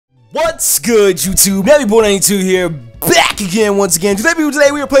What's good, YouTube? Nappy92 here, back again once again. Today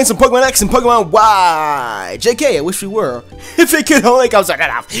we are playing some Pokemon X and Pokemon Y. JK, I wish we were. If it could only come second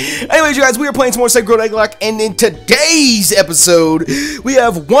off. Anyways, you guys, we are playing some more Gold Egglocke, and in today's episode, we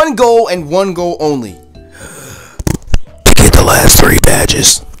have one goal and one goal only. To get the last 3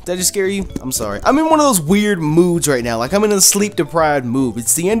 badges. Did that just scare you? I'm sorry. I'm in one of those weird moods right now. Like, I'm in a sleep-deprived mood.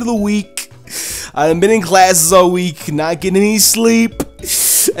 It's the end of the week. I've been in classes all week, not getting any sleep.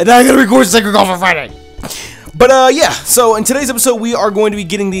 And now I gotta record Sacred Golf for Friday. But yeah, so in today's episode we are going to be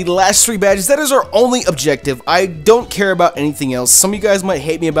getting the last 3 badges. That is our only objective. I don't care about anything else. Some of you guys might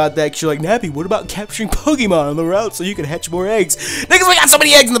hate me about that because you're like, Nappy, what about capturing Pokemon on the route so you can hatch more eggs? Niggas, we got so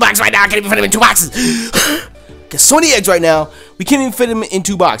many eggs in the box right now, I can't even fit them in 2 boxes. Got so many eggs right now, we can't even fit them in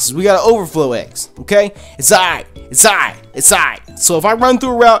 2 boxes. We gotta overflow eggs, okay? It's alright, it's alright, it's alright. So if I run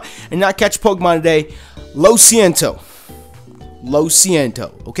through a route and not catch a Pokemon today, lo siento. Lo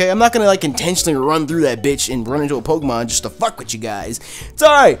siento, okay? I'm not gonna like intentionally run through that bitch and run into a Pokemon just to fuck with you guys. It's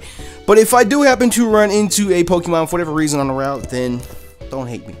alright. But if I do happen to run into a Pokemon for whatever reason on the route, then don't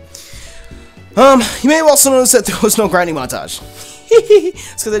hate me. You may have also noticed that there was no grinding montage. It's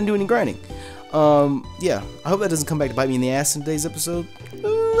because I didn't do any grinding. Yeah, I hope that doesn't come back to bite me in the ass in today's episode. I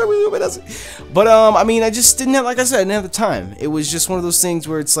really hope it doesn't. But, I mean, I just didn't have, like I said, I didn't have the time. It was just one of those things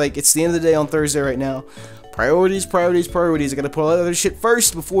where it's like, it's the end of the day on Thursday right now. Priorities, priorities, priorities. I gotta put all that other shit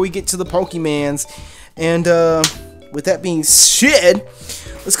first before we get to the Pokemans. And, with that being said,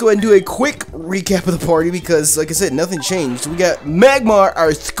 let's go ahead and do a quick recap of the party because, like I said, nothing changed. We got Magmar,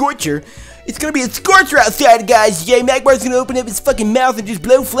 our Scorcher. It's gonna be a Scorcher outside, guys. Yeah, Magmar's gonna open up his fucking mouth and just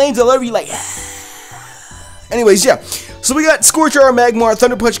blow flames all over you like... Anyways, yeah. So we got Scorcher, our Magmar,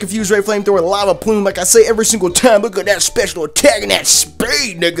 Thunder Punch, Confused Ray, Flamethrower, Lava Plume, like I say every single time. Look at that special attack and that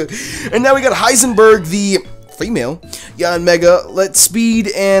speed, nigga. And now we got Heisenberg, the female, Yanmega, Let Speed,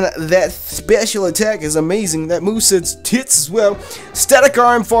 and that special attack is amazing. That moveset's tits as well. Static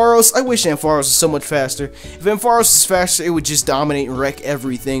Arm, Ampharos. I wish Ampharos was so much faster. If Ampharos was faster, it would just dominate and wreck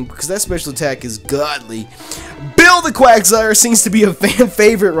everything, because that special attack is godly. Bill the Quagsire seems to be a fan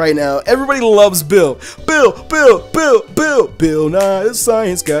favorite right now. Everybody loves Bill. Bill Nye the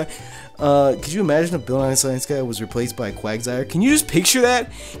Science Guy. Could you imagine if Bill Nye the Science Guy was replaced by a Quagsire? Can you just picture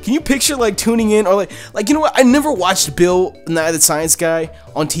that? Can you picture like tuning in or like you know what? I never watched Bill Nye the Science Guy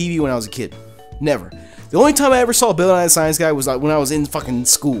on TV when I was a kid. Never. The only time I ever saw Bill Nye the Science Guy was like when I was in fucking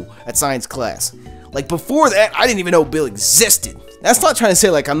school at science class. Like before that, I didn't even know Bill existed. That's not trying to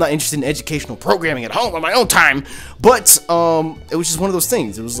say like I'm not interested in educational programming at home on my own time, but it was just one of those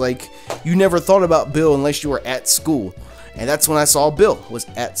things. It was like you never thought about Bill unless you were at school. And that's when I saw Bill, was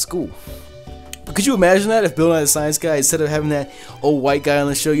at school. But could you imagine that if Bill Nye the Science Guy, instead of having that old white guy on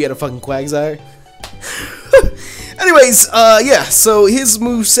the show, you had a fucking Quagsire? Anyways, yeah, so his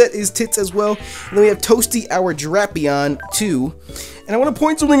moveset is tits as well. And then we have Toasty, our Drapion, too. And I want to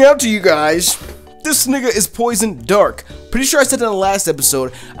point something out to you guys. This nigga is Poison Dark. Pretty sure I said that in the last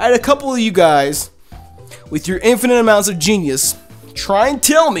episode. I had a couple of you guys, with your infinite amounts of genius, try and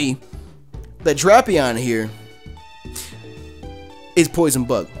tell me that Drapion here is Poison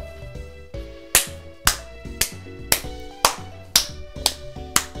Bug.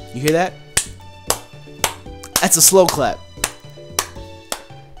 You hear that? That's a slow clap.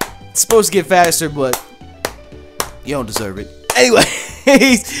 It's supposed to get faster, but you don't deserve it.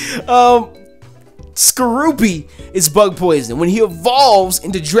 Anyways, Skorupi is Bug Poison. When he evolves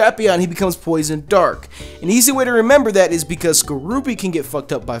into Drapion, he becomes Poison Dark. An easy way to remember that is because Skorupi can get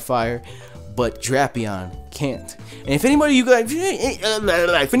fucked up by fire, but Drapion can't. And if anybody you guys,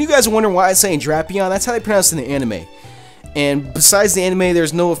 if any of you guys are wondering why I'm saying Drapion, that's how they pronounce it in the anime. And besides the anime,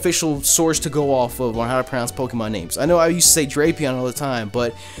 there's no official source to go off of on how to pronounce Pokemon names. I know I used to say Drapion all the time,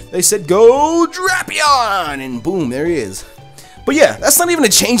 but they said go Drapion, and boom, there he is. But yeah, that's not even a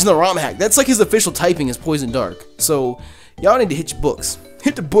change in the ROM hack. That's like his official typing is Poison Dark. So y'all need to hit your books.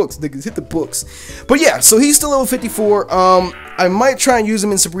 Hit the books, niggas. Hit the books. But yeah, so he's still level 54. I might try and use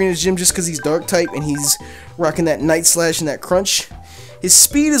him in Sabrina's gym just because he's Dark type and he's rocking that Night Slash and that Crunch. His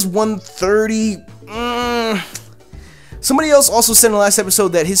speed is 130. Somebody else also said in the last episode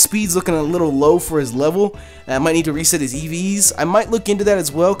that his speed's looking a little low for his level, and I might need to reset his EVs. I might look into that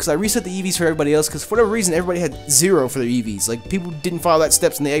as well, because I reset the EVs for everybody else, because for whatever reason, everybody had 0 for their EVs. Like, people didn't follow that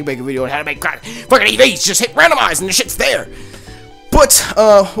steps in the Egg Maker video on how to make fucking EVs. Just hit randomize, and the shit's there. But,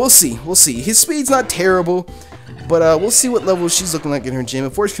 we'll see. We'll see. His speed's not terrible, but, we'll see what level she's looking like in her gym.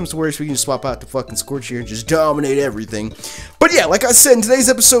 If worse comes to worse, we can just swap out the fucking Scorcher and just dominate everything. But yeah, like I said, in today's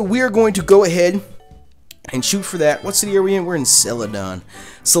episode, we are going to go ahead and shoot for that. What city are we in? We're in Celadon.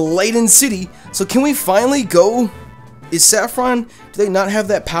 Celadon City. So can we finally go Is Saffron, do they not have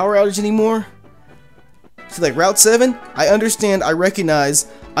that power outage anymore? So like Route 7, I understand, I recognize,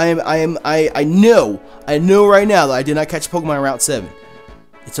 I know right now that I did not catch a Pokemon on Route 7.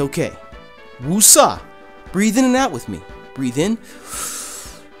 It's okay. Woosah. Breathe in and out with me. Breathe in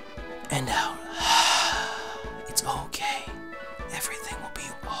and out. It's okay. Everything will be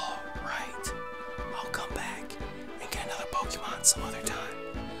alright. I'll come back and get another Pokemon some other time.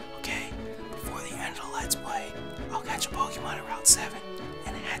 Okay? Before the end of the Let's Play, I'll catch a Pokemon at Route 7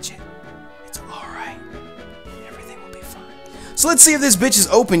 and hatch it. It's alright. Everything will be fine. So let's see if this bitch is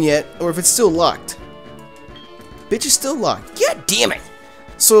open yet, or if it's still locked. Bitch is still locked. God damn it!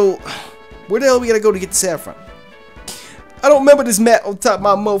 So, where the hell we gotta go to get the Saffron? I don't remember this map on top of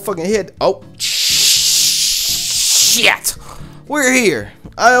my motherfucking head. Oh, shit! We're here.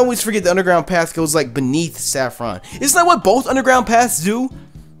 I always forget the underground path goes like beneath Saffron. Isn't that what both underground paths do?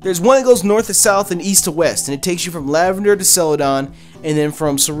 There's one that goes north to south and east to west, and it takes you from Lavender to Celadon, and then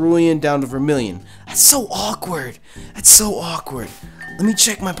from Cerulean down to Vermilion. That's so awkward. That's so awkward. Let me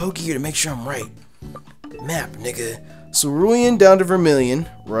check my Poke here to make sure I'm right. Map, nigga. Cerulean down to Vermilion.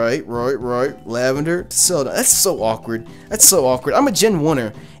 Right. Lavender to Celadon. That's so awkward. That's so awkward. I'm a Gen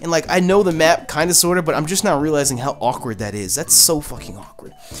 1er, and like I know the map kinda sorta, but I'm just not realizing how awkward that is. That's so fucking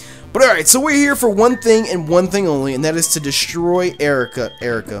awkward. But alright, so we're here for one thing and one thing only, and that is to destroy Erica.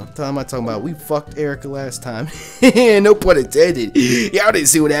 What am I talking about? We fucked Erica last time. No pun intended. Y'all didn't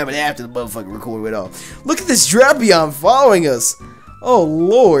see what happened after the motherfucking recording went off. Look at this Drapion following us. Oh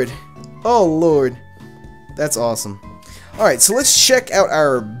lord. Oh lord. That's awesome. Alright, so let's check out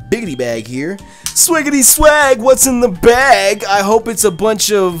our biggity bag here. Swiggity swag, what's in the bag? I hope it's a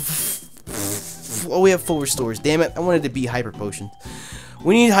bunch of... Oh, we have full restores. Damn it, I wanted to be hyper potions.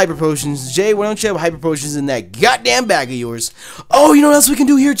 We need hyper potions. Jay, why don't you have hyper potions in that goddamn bag of yours? Oh, you know what else we can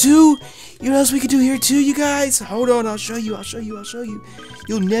do here too? You know what else we can do here too, you guys? Hold on, I'll show you.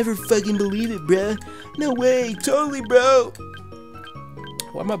 You'll never fucking believe it, bruh. No way, totally, bro.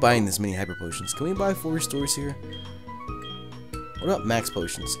 Why am I buying this many hyper potions? Can we buy 4 restores here? What about max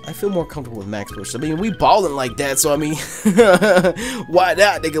potions? I feel more comfortable with max potions. I mean, we ballin' like that, so I mean, why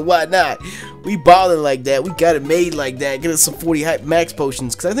not, nigga? Why not? We ballin' like that. We got it made like that. Get us some 40 max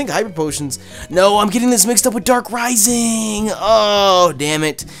potions, because I think hyper potions... No, I'm getting this mixed up with Dark Rising. Oh, damn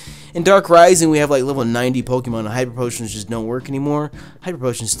it. In Dark Rising, we have like level 90 Pokemon, and hyper potions just don't work anymore. Hyper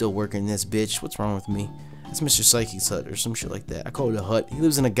potions still work in this bitch. What's wrong with me? That's Mr. Psychic's hut or some shit like that. I call it a hut. He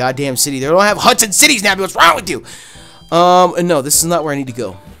lives in a goddamn city. They don't have huts in cities now. What's wrong with you? And no, this is not where I need to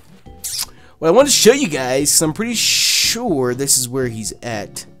go. What I want to show you guys, because I'm pretty sure this is where he's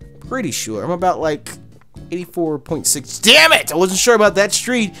at. Pretty sure. I'm about like 84.6. Damn it! I wasn't sure about that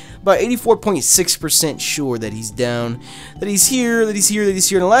street. About 84.6% sure that he's down. That he's here, that he's here, that he's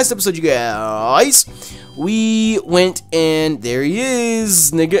here. In the last episode, you guys, we went and there he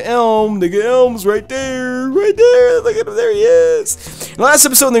is. Nigga Elm's right there. Right there. Look at him. There he is. In the last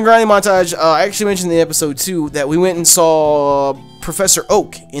episode in the grinding montage, I actually mentioned in the episode 2 that we went and saw Professor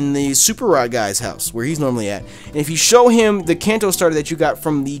Oak in the Super Rod guy's house, where he's normally at. And if you show him the Kanto starter that you got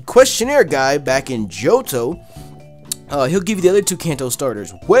from the questionnaire guy back in Johto, he'll give you the other 2 Kanto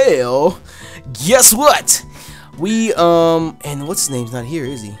starters. Well, guess what? We, and what's his name's not here,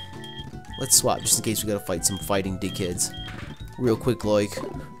 is he? Let's swap, just in case we gotta fight some fighting dickheads. Real quick, like.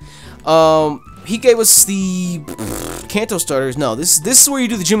 He gave us the Kanto starters. No, this is where you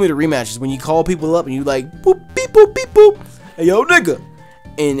do the gym leader rematches, when you call people up and you like, boop, beep, boop, beep, boop. Hey, yo, nigga.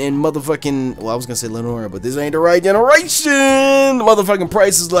 And motherfucking, well, I was gonna say Lenora, but this ain't the right generation. The motherfucking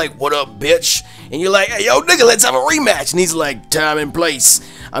Price is like, what up, bitch? And you're like, hey, yo, nigga, let's have a rematch. And he's like, time and place.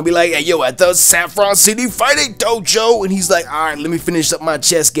 I'll be like, hey, yo, at the Saffron City Fighting Dojo. And he's like, all right, let me finish up my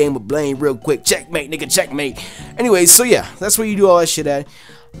chess game with Blaine real quick. Checkmate, nigga, checkmate. Anyway, so yeah, that's where you do all that shit at.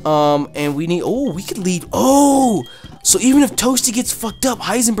 And we need, oh, we could leave, oh, so even if Toasty gets fucked up,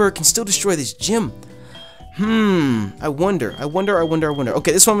 Heisenberg can still destroy this gym. I wonder.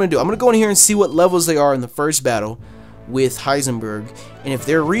 Okay, this is what I'm gonna do. I'm gonna go in here and see what levels they are in the first battle with Heisenberg, and if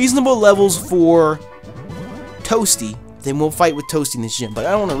they're reasonable levels for Toasty, then we'll fight with Toasty in this gym. But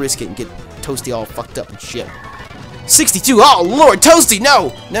I don't want to risk it and get Toasty all fucked up and shit. 62. Oh lord, Toasty,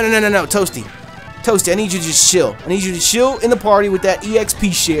 no, Toasty, I need you to just chill. I need you to chill in the party with that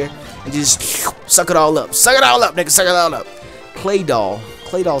EXP share and just suck it all up, nigga, suck it all up.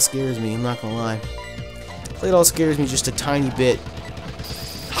 Claydol scares me. I'm not gonna lie. Claydol scares me just a tiny bit.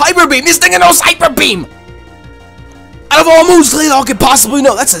 Hyper Beam! This thing knows Hyper Beam! Out of all moves Claydol could possibly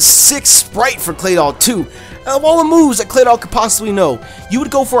know, that's a 6 sprite for Claydol too. Out of all the moves that Claydol could possibly know, you would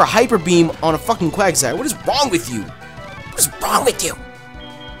go for a Hyper Beam on a fucking Quagsire. What is wrong with you? What is wrong with you?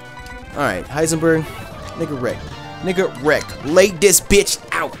 Alright, Heisenberg, nigga wreck. Nigga, wreck. Lay this bitch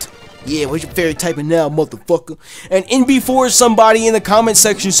out. Yeah, where's your fairy typing now, motherfucker? And NB4, somebody in the comment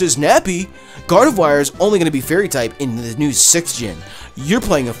section says, Nappy, Gardevoir is only going to be fairy type in the new 6th gen. You're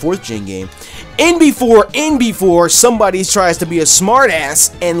playing a 4th gen game. NB4, somebody tries to be a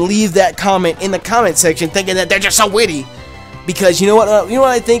smartass and leave that comment in the comment section thinking that they're just so witty. Because you know what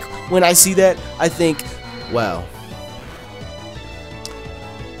I think when I see that? I think, wow.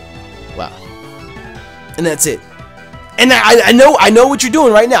 Wow. And that's it. And I know what you're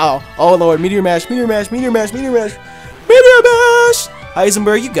doing right now. Oh Lord, Meteor Mash, Meteor Mash, Meteor Mash, Meteor Mash, Meteor Mash.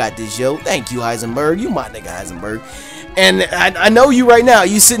 Heisenberg, you got this, yo. Thank you, Heisenberg. You my nigga, Heisenberg. And I know you right now.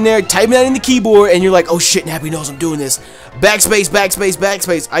 You sitting there typing that in the keyboard, and you're like, oh shit, Nappy knows I'm doing this. Backspace, backspace,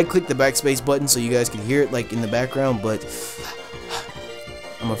 backspace. I clicked the backspace button so you guys can hear it like in the background, but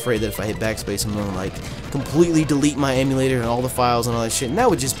I'm afraid that if I hit backspace, I'm gonna like completely delete my emulator and all the files and all that shit, and that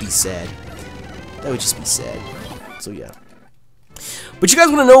would just be sad. That would just be sad. So yeah. But you guys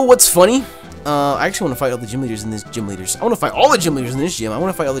want to know what's funny? I actually want to fight all the gym leaders in this gym leaders. I want to fight all the gym leaders in this gym. I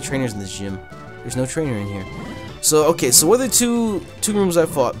want to fight all the trainers in this gym. There's no trainer in here. So okay, so what are the two rooms I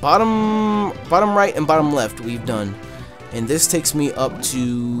fought? Bottom right and bottom left we've done. And this takes me up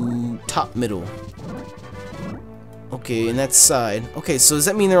to top middle. Okay, and that's side. Okay, so does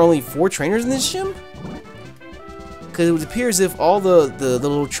that mean there are only 4 trainers in this gym? Because it would appear as if all the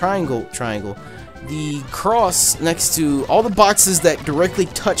little triangle, the cross next to all the boxes that directly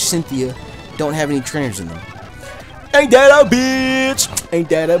touch Cynthia don't have any trainers in them. Ain't that a bitch? Ain't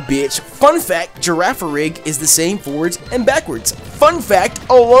that a bitch? Fun fact, Girafarig is the same forwards and backwards. Fun fact,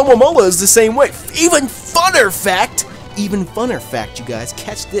 Alomomola is the same way. Even funner fact, you guys.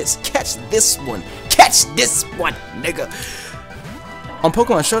 Catch this one. Catch this one, nigga. On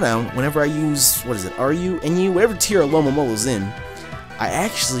Pokemon Showdown, whenever I use, what is it, RU, NU, whatever tier Alomomola's in, I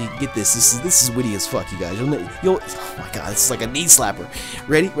actually get this. This is witty as fuck, you guys. You'll oh my god, this is like a knee slapper.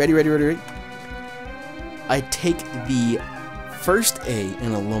 Ready? I take the first A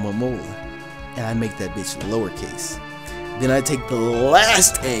in Alomomola, and I make that bitch lowercase. Then I take the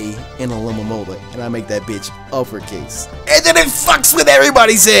last A in Alomomola, and I make that bitch uppercase. And then it fucks with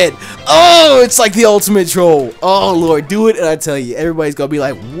everybody's head. Oh, it's like the ultimate troll. Oh lord, do it, and I tell you, everybody's gonna be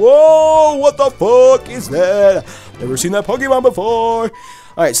like, whoa, what the fuck is that? Never seen that Pokemon before.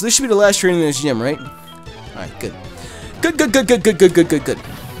 Alright, so this should be the last trainer in this gym, right? Alright, good. Good.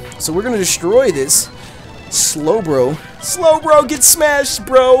 So we're gonna destroy this. Slowbro, get smashed,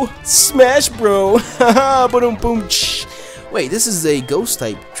 bro. Smash, bro. Haha, boom, boom. Wait, this is a ghost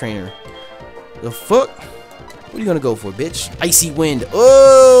type trainer. The fuck? What are you gonna go for, bitch? Icy Wind.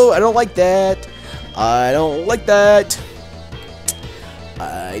 Oh, I don't like that. I don't like that.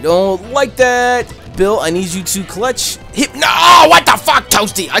 Bill, I need you to clutch. Hit. No, what the fuck,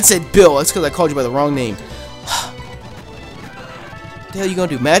 Toasty? I said Bill. That's because I called you by the wrong name. What the hell you gonna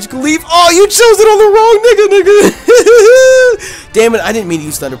do? Magical Leaf? Oh, you chose it on the wrong nigga. Damn it, I didn't mean to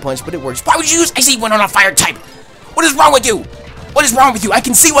use Thunder Punch, but it works. Why would you use Icy Wind on a fire type? What is wrong with you? What is wrong with you? I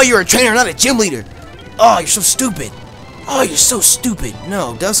can see why you're a trainer, not a gym leader. Oh, you're so stupid. Oh, you're so stupid.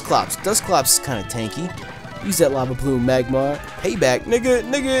 No, Dusclops. Dusclops is kind of tanky. Use that Lava Plume Magmar. Payback.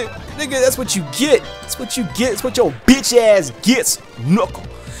 Nigga, that's what you get. That's what you get. That's what your bitch ass gets. Knuckle.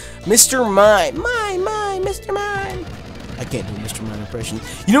 Mr. Mime. Mr. Mime. I can't do a Mr. Mime impression.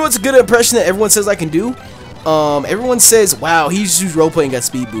 You know what's a good impression that everyone says I can do? Everyone says, wow, he's used roleplay and got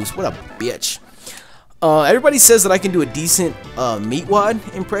speed boost. What a bitch. Everybody says that I can do a decent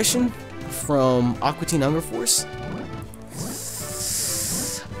Meatwad impression from Aqua Teen Hunger Force.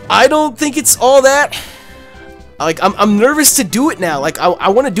 I don't think it's all that. Like, I'm nervous to do it now. Like, I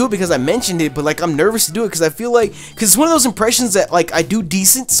want to do it because I mentioned it, but like, I'm nervous to do it because I feel like, because it's one of those impressions that like I do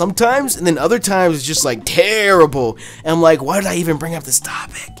decent sometimes, and then other times it's just like terrible. And I'm like, why did I even bring up this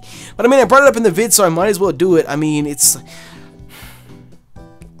topic? But I mean, I brought it up in the vid, so I might as well do it. I mean, it's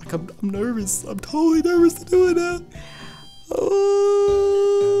like I'm nervous. I'm totally nervous to do it now.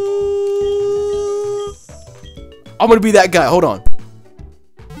 I'm gonna be that guy. Hold on.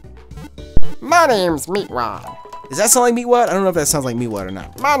 My name's Meatwad. Does that sound like Meatwad? I don't know if that sounds like Meatwad or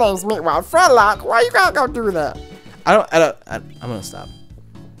not. My name's Meatwad. Fredlock, why you gotta go do that? I'm gonna stop.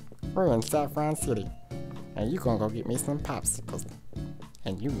 We're in Saffron City, and you gonna go get me some popsicles,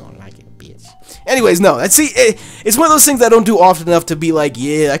 and you gonna like it, bitch. Anyways, no. It's one of those things I don't do often enough to be like,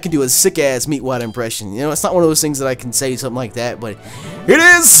 yeah, I can do a sick ass Meatwad impression. You know, it's not one of those things that I can say something like that, but it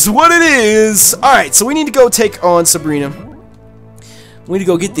is what it is. All right, so we need to go take on Sabrina. We need to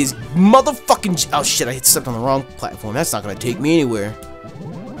go get these motherfucking... Oh shit, I stepped on the wrong platform. That's not gonna take me anywhere.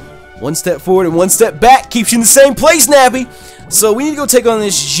 One step forward and one step back keeps you in the same place, Nappy. So we need to go take on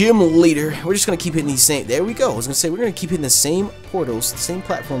this gym leader. We're just gonna keep hitting these same. There we go. I was gonna say we're gonna keep hitting the same portals, the same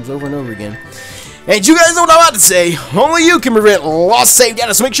platforms over and over again. And you guys know what I'm about to say. Only you can prevent lost save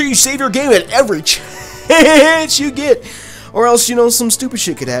data. So make sure you save your game at every chance you get, or else you know some stupid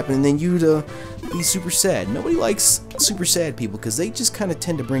shit could happen, and then you'd be super sad. Nobody likes super sad people because they just kind of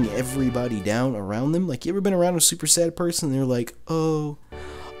tend to bring everybody down around them. Like, you ever been around a super sad person and they're like, oh,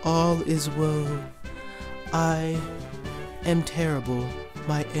 all is woe. I am terrible.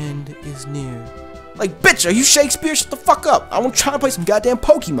 My end is near. Like, bitch, are you Shakespeare? Shut the fuck up. I want to try to play some goddamn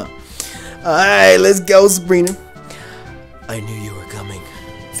Pokemon. Alright, let's go, Sabrina. I knew you were coming.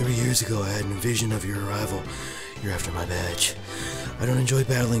 3 years ago, I had a vision of your arrival. You're after my badge. I don't enjoy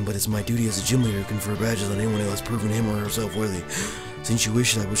battling, but it's my duty as a gym leader to confer badges on anyone who has proven him or herself worthy. Since you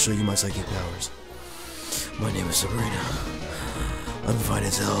wish it, I will show you my psychic powers. My name is Sabrina. I'm fine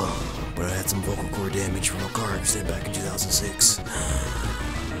as hell, but I had some vocal cord damage from a car accident back in 2006.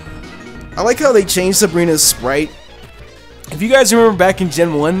 I like how they changed Sabrina's sprite. If you guys remember back in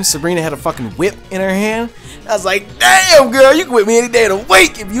Gen 1, Sabrina had a fucking whip in her hand. I was like, damn girl, you can whip me any day of the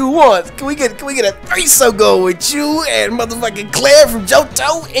week if you want. Can we get a threesome going with you and motherfucking Claire from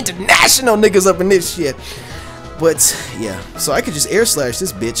Johto? International niggas up in this shit. But yeah, so I could just air slash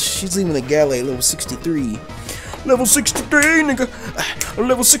this bitch. She's leaving the galley level 63. Level 63, nigga.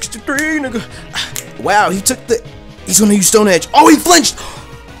 Level 63, nigga. Wow, he's gonna use Stone Edge. Oh, he flinched.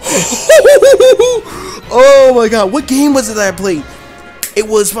 Oh my god, what game was it that I played? It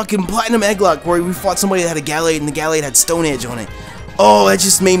was fucking Platinum Egglocke, where we fought somebody that had a Gallade and the Gallade had Stone Edge on it. Oh, that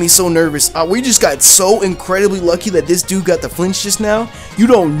just made me so nervous. We just got so incredibly lucky that this dude got the flinch just now. You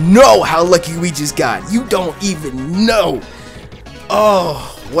don't know how lucky we just got. You don't even know.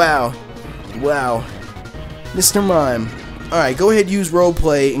 Oh, wow. Wow. Mr. Mime. Alright, go ahead, use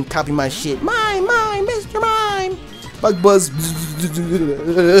roleplay and copy my shit. Mime, Mr. Mime. Bug Buzz.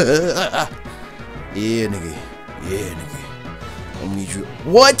 Yeah, nigga. Yeah, nigga. I need you.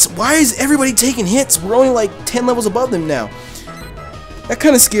 What? Why is everybody taking hits? We're only like 10 levels above them now. That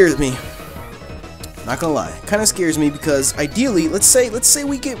kind of scares me. Not gonna lie. Kind of scares me because ideally, let's say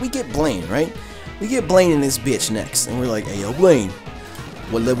we get Blaine, right? We get Blaine in this bitch next, and we're like, hey, yo, Blaine,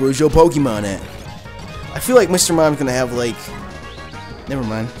 what level is your Pokemon at? I feel like Mr. Mime's gonna have like. Never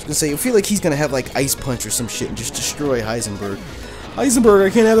mind. I was gonna say, I feel like he's gonna have like Ice Punch or some shit and just destroy Heisenberg. Heisenberg, I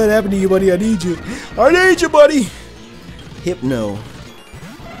can't have that happen to you, buddy. I need you. I need you, buddy. Hypno,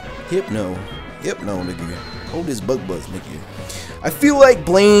 nigga. Hold this Bug Buzz, nigga. I feel like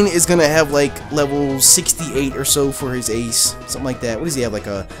Blaine is gonna have like level 68 or so for his ace. Something like that. What does he have? Like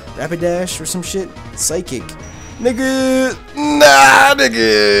a Rapidash or some shit? Psychic. Nigga. Nah,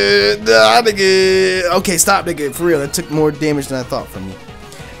 nigga. Okay, stop, nigga. For real, that took more damage than I thought from you.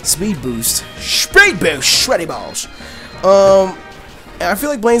 Speed boost. Speed boost. Shreddy balls. I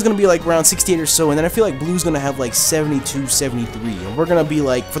feel like Blaine's gonna be like around 68 or so, and then I feel like Blue's gonna have like 72, 73, and we're gonna be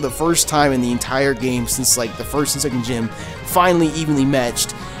like, for the first time in the entire game since like the first and second gym, finally evenly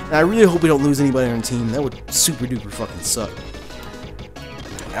matched. And I really hope we don't lose anybody on our team. That would super duper fucking suck.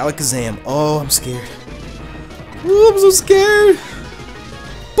 Alakazam. Oh, I'm scared. Ooh, I'm so scared.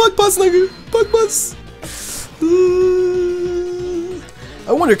 Bug Buzz, nigga. Bug Buzz.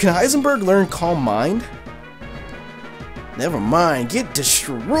 I wonder, can Heisenberg learn Calm Mind? Never mind. Get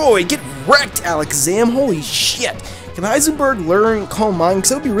destroyed. Get wrecked, Alakazam. Holy shit. Can Heisenberg learn Calm Mind? Because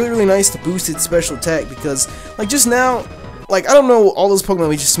that would be really, really nice to boost its special attack. Because, like, just now, like, I don't know all those Pokemon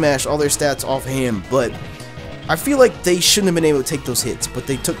we just smashed, all their stats off him, but I feel like they shouldn't have been able to take those hits, but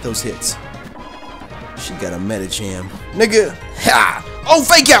they took those hits. She got a Medicham. Nigga. Ha! Oh,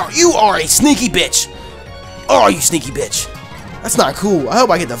 Fake Out! You are a sneaky bitch! Oh, you sneaky bitch. That's not cool. I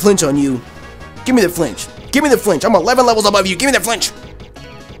hope I get the flinch on you. Give me the flinch. Give me the flinch. I'm 11 levels above you. Give me the flinch.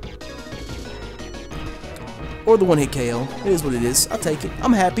 Or the one-hit KO. It is what it is. I'll take it.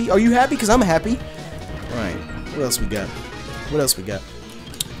 I'm happy. Are you happy? Because I'm happy. Alright. What else we got? What else we got?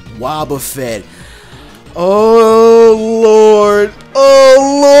 Wobbuffet. Oh, Lord.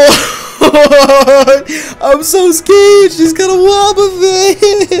 Oh, Lord. I'm so scared. She's got a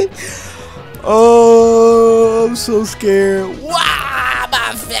Wobbuffet. Oh, I'm so scared.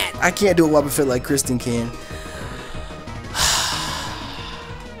 Wobbuffet. I can't do a Wobbuffet like Kristen can.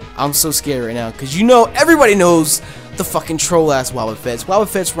 I'm so scared right now because you know everybody knows the fucking troll ass Wobbuffets.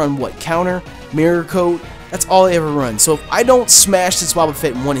 Wobbuffets run what? Counter, Mirror Coat. That's all they ever run. So if I don't smash this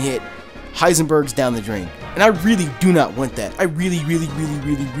Wobbuffet in one hit, Heisenberg's down the drain. And I really do not want that. I really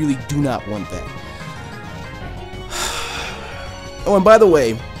do not want that. Oh, and by the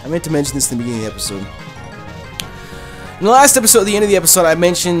way, I meant to mention this in the beginning of the episode. In the last episode, at the end of the episode, I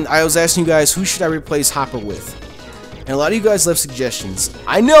was asking you guys, who should I replace Hopper with? And a lot of you guys left suggestions.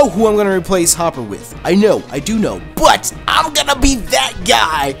 I know who I'm going to replace Hopper with. I do know. But I'm going to be that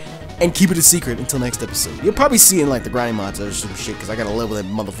guy and keep it a secret until next episode. You'll probably see it in like the grinding mods or some shit, because I got to level that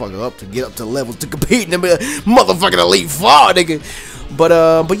motherfucker up to get up to levels to compete in the motherfucking Elite Four, nigga.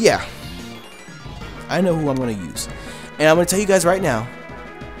 But yeah. I know who I'm going to use. And I'm going to tell you guys right now,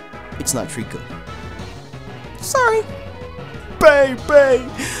 it's not Trico. Sorry. Baby.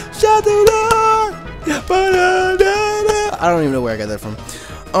 I don't even know where I got that from.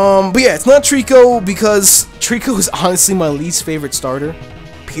 But yeah, it's not Trico, because Trico is honestly my least favorite starter.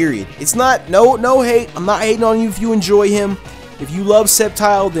 Period. It's not, no hate. I'm not hating on you if you enjoy him. If you love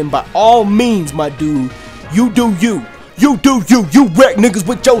Sceptile, then by all means, my dude, you do you. You do you. You wreck niggas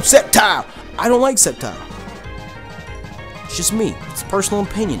with your Sceptile. I don't like Sceptile. It's just me. It's personal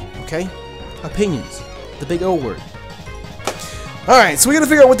opinion, okay? Opinions. The big O word. Alright, so we gotta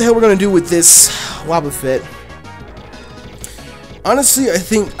figure out what the hell we're gonna do with this Wobbuffet. Honestly, I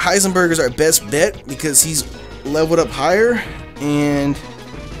think Heisenberg is our best bet because he's leveled up higher, and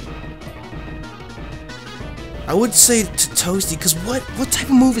I would say to Toasty, because what type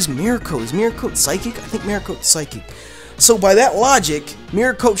of move is Mirror Coat? Is Mirror Coat Psychic? I think Mirror Coat's Psychic. So by that logic,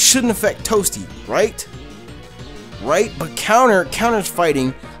 Mirror Coat shouldn't affect Toasty, right? Right? But counter's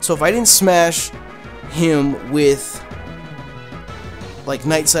fighting, so if I didn't smash him with like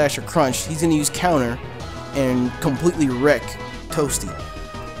Night Slash or Crunch, he's gonna use counter and completely wreck Toasty.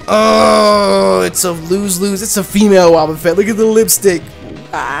 Oh, it's a lose-lose. It's a female Wobbuffet. Look at the lipstick.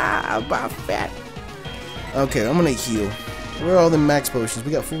 Ah, Wobbuffet. Okay, I'm gonna heal. Where are all the max potions?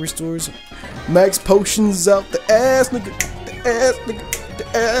 We got full restores. Max potions out the ass, nigga. The ass, nigga. The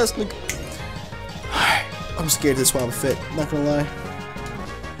ass, nigga. I'm scared of this Wobbuffet. Not gonna lie.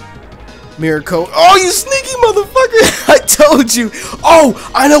 Mirror Coat. Oh, you sneaky motherfucker! I told you. Oh,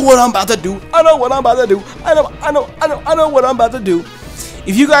 I know what I'm about to do. I know what I'm about to do. I know what I'm about to do.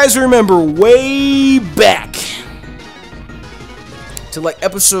 If you guys remember way back to like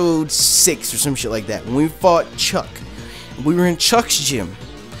episode 6 or some shit like that, when we fought Chuck, we were in Chuck's gym,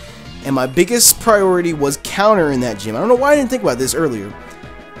 and my biggest priority was counter in that gym. I don't know why I didn't think about this earlier.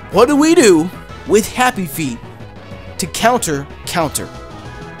 What do we do with Happy Feet to counter?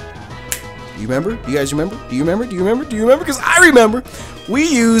 Do you remember? Do you guys remember? Do you remember? Do you remember? Do you remember? Because I remember. We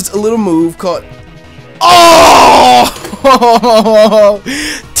used a little move called... Oh!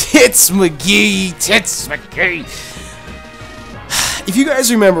 Tits McGee! Tits McGee! If you guys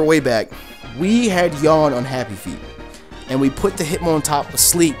remember way back, we had Yawn on Happy Feet, and we put the Hitmon top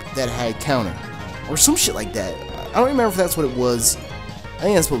asleep that had counter. Or some shit like that. I don't remember if that's what it was. I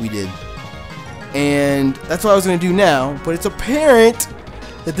think that's what we did. And that's what I was going to do now, but it's apparent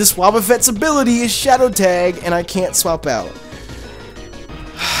that this Wobbuffet's ability is Shadow Tag, and I can't swap out.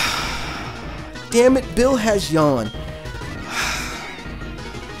 Damn it, Bill has Yawn.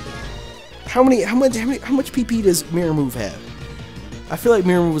 How much PP does Mirror Move have? I feel like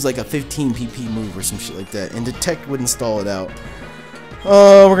Mirror Move was like a 15 PP move or some shit like that, and Detect wouldn't stall it out.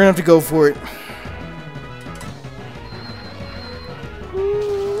 Oh, we're gonna have to go for it.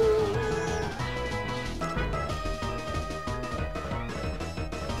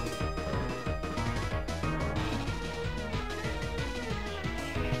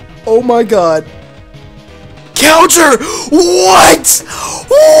 Oh my god. Counter! What?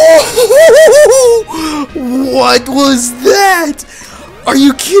 What was that? Are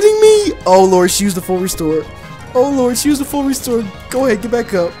you kidding me? Oh lord, she used the full restore. Oh lord, she used the full restore. Go ahead, get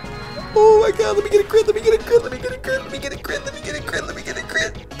back up. Oh my god, let me get a crit, let me get a crit, let me get a crit, let me get a crit, let me get a crit, let me get a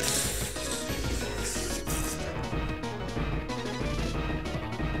crit.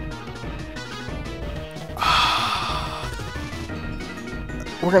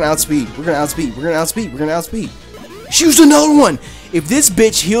 We're gonna outspeed. We're gonna outspeed. We're gonna outspeed. We're gonna outspeed. She used another one. If this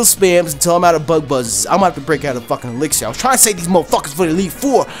bitch heal spams until I'm out of bug buzzes, I'm gonna have to break out of fucking elixir. I was trying to save these motherfuckers for the Elite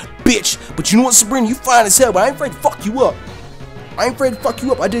Four, bitch. But you know what, Sabrina? You fine as hell, but I ain't afraid to fuck you up. I ain't afraid to fuck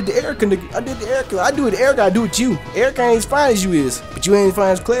you up. I did the Erica, nigga. I did the Erica. I do it, Erica. I do it, you. Erica ain't as fine as you is, but you ain't as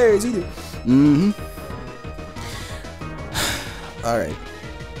fine as Claire is either. All right.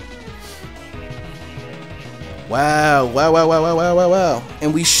 Wow, wow, wow, wow, wow, wow, wow, wow.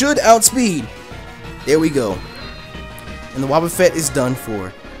 And we should outspeed. There we go. And the Wobbuffet is done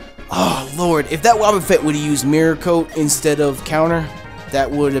for. Oh, Lord. If that Wobbuffet would have used Mirror Coat instead of counter, that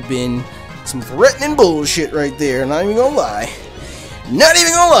would have been some threatening bullshit right there. Not even gonna lie. Not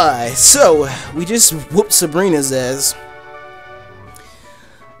even gonna lie. So, we just whooped Sabrina's ass.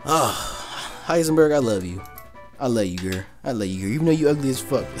 Oh, Heisenberg, I love you. I love you, girl. I love you, girl. Even though you ugly as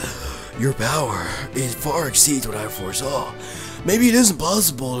fuck. Your power far exceeds what I foresaw. Maybe it isn't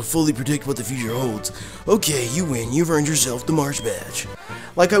possible to fully predict what the future holds. Okay, you win. You've earned yourself the March badge.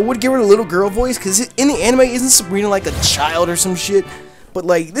 Like, I would give her a little girl voice, because in the anime, isn't Sabrina like a child or some shit? But,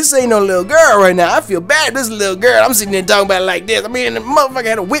 like, this ain't no little girl right now. I feel bad. This little girl. I'm sitting there talking about it like this. I mean, the motherfucker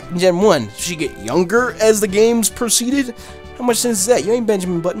had a whip in Gen 1. Did she get younger as the games proceeded? How much sense is that? You ain't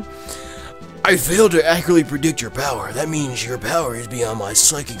Benjamin Button. I failed to accurately predict your power. That means your power is beyond my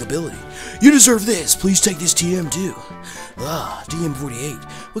psychic ability. You deserve this. Please take this TM too. Ah, TM48.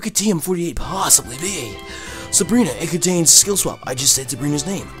 What could TM48 possibly be? Sabrina, it contains skill swap. I just said Sabrina's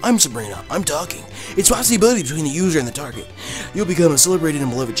name. I'm Sabrina. I'm talking. It swaps the ability between the user and the target. You'll become a celebrated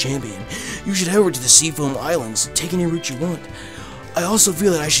and beloved champion. You should head over to the Seafoam Islands, take any route you want. I also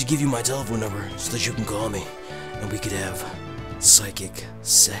feel that I should give you my telephone number so that you can call me, and we could have psychic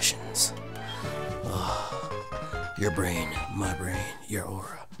sessions. Oh, your brain, my brain, your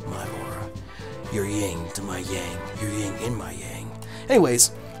aura, my aura. Your yang to my yang, your yang in my yang.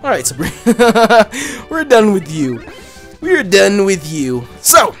 Anyways, alright, Sabrina. We're done with you. We're done with you.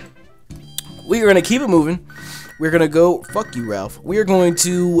 So, we are going to keep it moving. We're going to go, fuck you, Ralph. We are going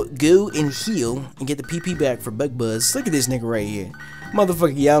to go and heal and get the PP back for Bug Buzz. Look at this nigga right here.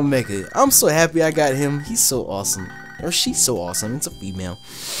 Motherfucker Yameka. I'm so happy I got him. He's so awesome. Or she's so awesome. It's a female.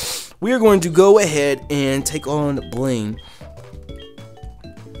 We are going to go ahead and take on Blaine.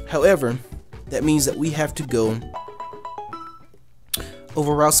 However, that means that we have to go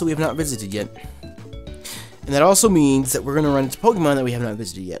over routes that we have not visited yet. And that also means that we're going to run into Pokemon that we have not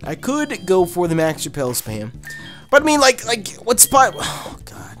visited yet. I could go for the Max Repel spam. But I mean, like, what spot? Oh,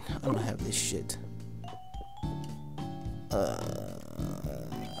 God. I don't have this shit.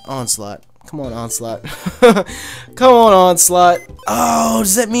 Onslaught. Come on, Onslaught. Come on, Onslaught. Oh,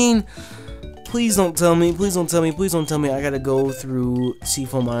 does that mean... Please don't tell me, please don't tell me, please don't tell me I gotta go through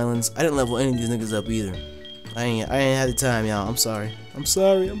Seafoam Islands. I didn't level any of these niggas up either. I ain't had the time, y'all. I'm sorry. I'm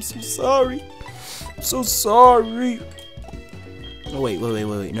sorry. I'm so sorry. I'm so sorry. Oh, wait.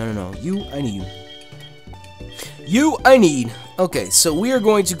 No. You, I need you. You, I need. Okay, so we are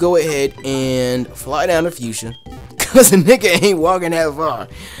going to go ahead and fly down to Fuchsia. Because the nigga ain't walking that far.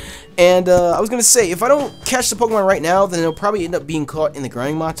 And I was gonna say, if I don't catch the Pokemon right now, then it'll probably end up being caught in the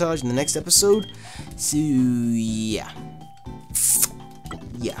grinding montage in the next episode. So yeah.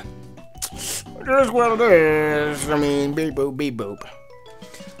 That's what it is. I mean, beep boop, beep boop.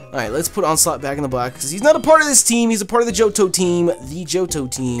 Alright, let's put Onslaught back in the black, because he's not a part of this team, he's a part of the Johto team. The Johto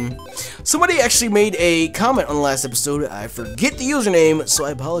team. Somebody actually made a comment on the last episode, I forget the username, so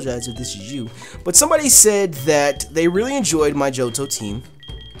I apologize if this is you. But somebody said that they really enjoyed my Johto team.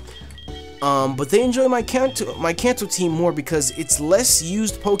 But they enjoy my Kanto team more because it's less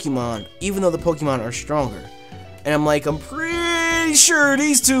used Pokemon, even though the Pokemon are stronger. And I'm like, I'm pretty sure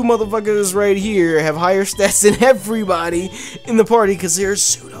these two motherfuckers right here have higher stats than everybody in the party because they're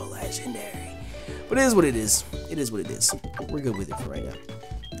pseudo-legendary. But it is what it is. It is what it is. We're good with it for right now.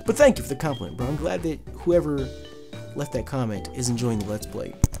 But thank you for the compliment, bro. I'm glad that whoever left that comment is enjoying the Let's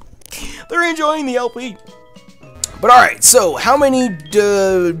Play. They're enjoying the LP. But alright, so how many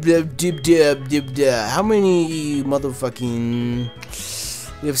motherfucking...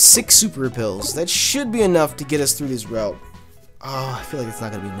 We have 6 super repels. That should be enough to get us through this route. Oh, I feel like it's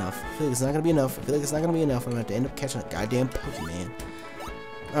not gonna be enough. I feel like it's not gonna be enough. I'm gonna have to end up catching a goddamn Pokemon.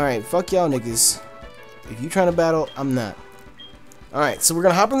 Alright, fuck y'all niggas. If you trying to battle, I'm not. Alright, so we're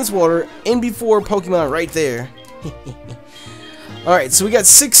gonna hop in this water in before Pokemon right there. Alright, so we got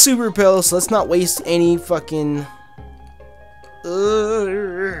 6 super repels, so let's not waste any fucking... Oh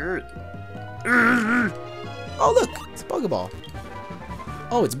look, it's a Pokeball.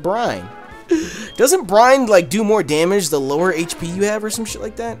 Oh, it's Brine. Doesn't Brine like do more damage the lower HP you have or some shit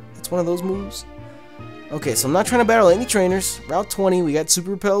like that? It's one of those moves. Okay, so I'm not trying to battle any trainers. Route 20, we got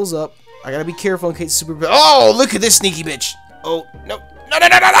super repels up. I gotta be careful in case super repel. Oh, look at this sneaky bitch. Oh, no.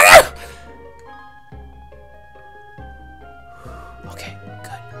 Okay,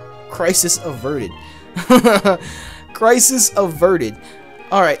 good. Crisis averted. Crisis averted.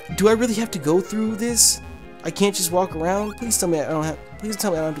 Alright, do I really have to go through this? I can't just walk around? Please tell me I don't have... Please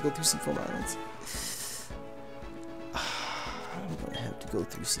tell me I don't have to go through Seafoam Islands. I'm gonna have to go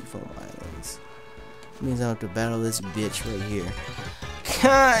through Seafoam Islands. It means I have to battle this bitch right here.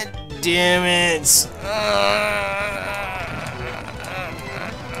 God damn it!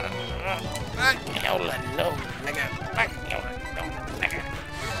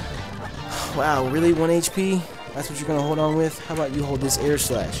 Wow, really? 1 HP? That's what you're gonna hold on with? How about you hold this air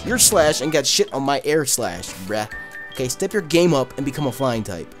slash? Your slash ain't got shit on my air slash, bruh. Okay, step your game up and become a flying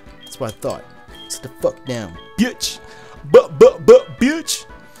type. That's what I thought. Sit the fuck down, bitch. Bitch.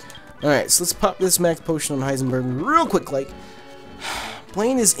 Alright, so let's pop this max potion on Heisenberg real quick, like.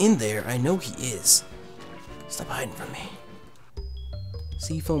 Blaine is in there. I know he is. Stop hiding from me.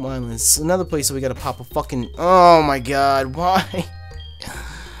 Seafoam Islands. Another place that we gotta pop a fucking... Oh my god, why?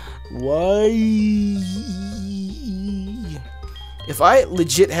 Why? If I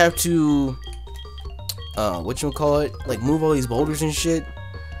legit have to... whatchamacallit? Like, move all these boulders and shit,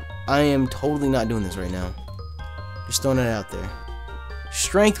 I am totally not doing this right now. Just throwing it out there.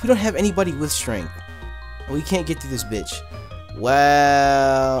 Strength. We don't have anybody with strength. We can't get through this bitch.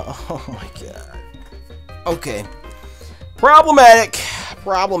 Wow. Oh my god. Okay. Problematic.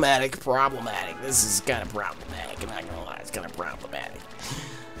 Problematic. This is kind of problematic. I'm not gonna lie. It's kind of problematic.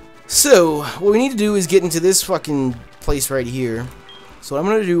 So, what we need to do is get into this fucking place right here. So what I'm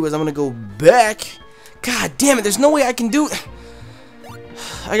gonna do is I'm gonna go back. God damn it, there's no way I can do it.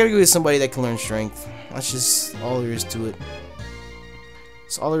 I gotta go get somebody that can learn strength. That's just all there is to it.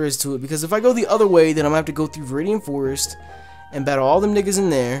 That's all there is to it, because if I go the other way, then I'm gonna have to go through Viridian Forest and battle all them niggas in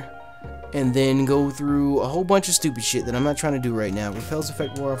there, and then go through a whole bunch of stupid shit that I'm not trying to do right now. Repels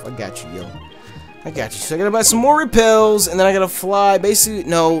effect wore off. I got you, yo. I got you. So I gotta buy some more repels, and then I gotta fly. Basically,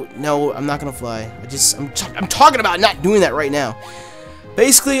 no, I'm not gonna fly. I'm talking about not doing that right now.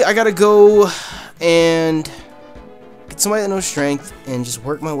 Basically, I gotta go and get somebody that knows strength and just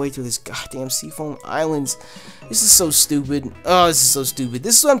work my way through this goddamn Seafoam Islands. This is so stupid. Oh, this is so stupid.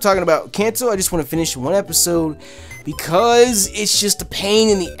 This is what I'm talking about. Kanto, I just want to finish one episode because it's just a pain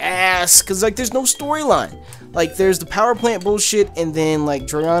in the ass. Because, like, there's no storyline. Like, there's the power plant bullshit, and then, like,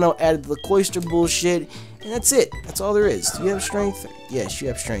 Drayano added the cloister bullshit, and that's it. That's all there is. Do you have strength? Yes, you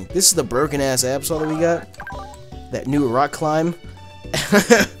have strength. This is the broken-ass Absol that we got. That new rock climb.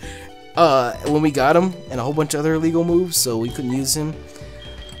 When we got him, and a whole bunch of other illegal moves, so we couldn't use him.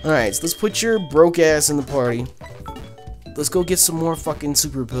 Alright, so let's put your broke ass in the party. Let's go get some more fucking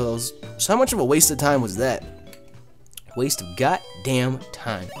super pills. So how much of a waste of time was that? Waste of goddamn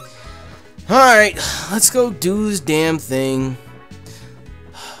time. Alright, let's go do this damn thing.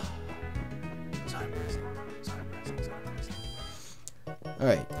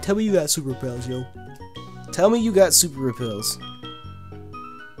 Alright, tell me you got super pills, yo. Tell me you got super repels.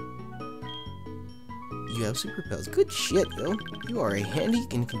 You have super repels. Good shit, yo. You are a handy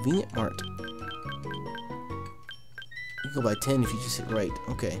and convenient mart. You go by 10 if you just hit right.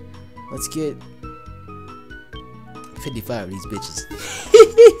 Okay. Let's get 55 of these bitches.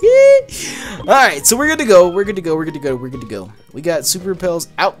 Alright, so we're good to go. We're good to go. We got super repels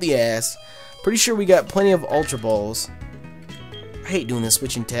out the ass. Pretty sure we got plenty of ultra balls. I hate doing this,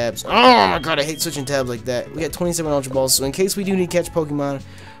 switching tabs. Oh my god, I hate switching tabs like that. We got 27 ultra balls, so in case we do need to catch Pokemon,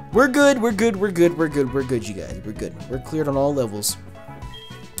 we're good, you guys. We're good. We're cleared on all levels.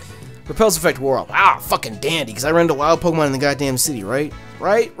 Repels effect wore off. Ah, fucking dandy, because I ran into wild Pokemon in the goddamn city, right?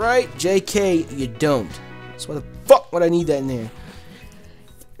 Right? JK, you don't. So why the fuck would I need that in there?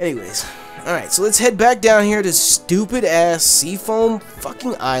 Anyways. Alright, so let's head back down here to stupid-ass Seafoam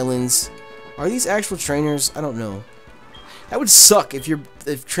fucking Islands. Are these actual trainers? I don't know. That would suck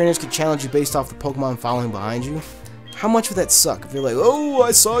if trainers could challenge you based off the Pokemon following behind you. How much would that suck? If you're like, oh,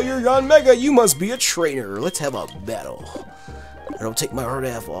 I saw your Yanmega, you must be a trainer. Let's have a battle. I don't take my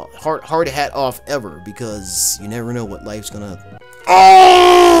hard hat off ever, because you never know what life's gonna...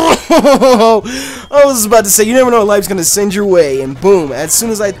 Oh! I was about to say, you never know what life's gonna send your way, and boom, as soon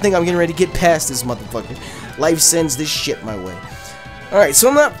as I think I'm getting ready to get past this motherfucker, life sends this shit my way. Alright, so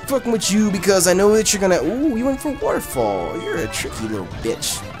I'm not fucking with you because I know that you're gonna... Ooh, you went for Waterfall. You're a tricky little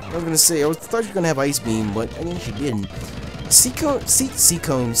bitch. I was gonna say, I thought you were gonna have Ice Beam, but I guess you didn't. Seaking,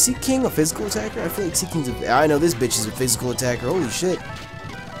 a physical attacker? I feel like Seaking's a... I know this bitch is a physical attacker. Holy shit.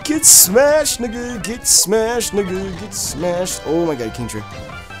 Get smashed, nigga. Get smashed, nigga. Get smashed. Oh my god, Kingdra.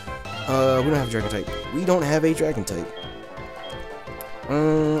 We don't have a Dragon type. We don't have a Dragon type.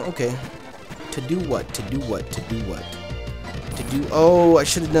 Okay. To do what? Oh, I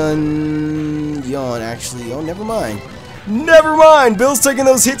should have done Yawn, actually. Oh, never mind. Never mind! Bill's taking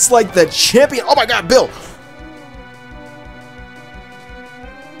those hits like the champion. Oh my god, Bill!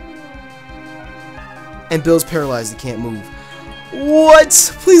 And Bill's paralyzed, he can't move. What?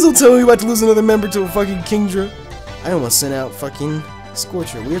 Please don't tell me we're about to lose another member to a fucking Kingdra. I almost sent out fucking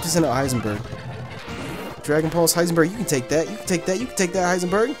Scorcher. We have to send out Heisenberg. Dragon Pulse, Heisenberg, you can take that. You can take that,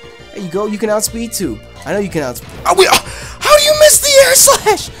 Heisenberg. There you go, you can outspeed too. I know you can outspeed. Oh, wait, how do you miss the air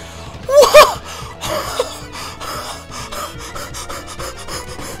slash? Whoa!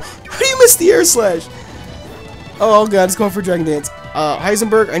 How do you miss the air slash? Oh god, it's going for Dragon Dance.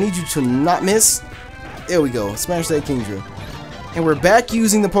 Heisenberg, I need you to not miss. There we go. Smash that Kingdra. And we're back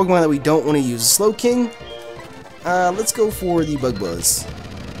using the Pokemon that we don't want to use. Slow King. Let's go for the Bug Buzz.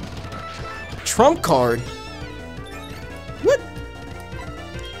 Trump card. What?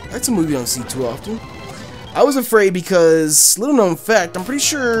 That's a movie you don't see too often. I was afraid because, little known fact, I'm pretty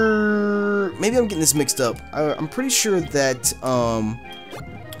sure, maybe I'm getting this mixed up. I'm pretty sure that,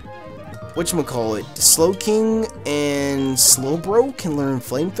 whatchamacallit, Slowking and Slowbro can learn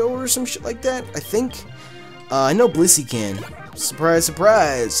Flamethrower or some shit like that, I think. I know Blissey can. Surprise,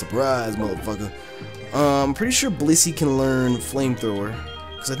 surprise, surprise, motherfucker. I'm pretty sure Blissey can learn Flamethrower,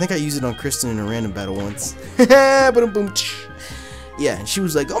 because I think I used it on Kristen in a random battle once. Boom. Yeah, and she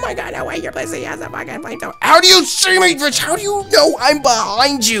was like, oh my god, no way, your Blissey has a fucking flamethrower. How do you see me, bitch? How do you know I'm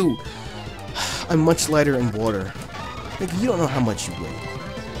behind you? I'm much lighter in water. Nigga, you don't know how much you weigh.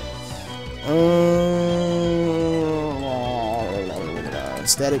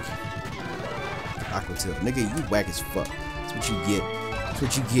 Static. Aqua Tip. Nigga, you whack as fuck. That's what you get. That's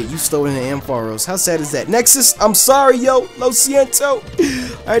what you get. You stole in the Ampharos. How sad is that? Nexus, I'm sorry, yo. Lo siento.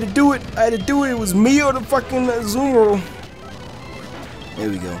 I had to do it. It was me or the fucking Zoomer. There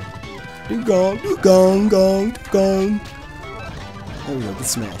we go. Do gong. There we go, get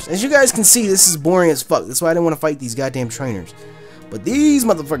smashed. As you guys can see, this is boring as fuck. That's why I didn't want to fight these goddamn trainers. But these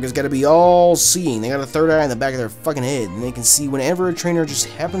motherfuckers gotta be all seeing. They got a third eye in the back of their fucking head. And they can see whenever a trainer just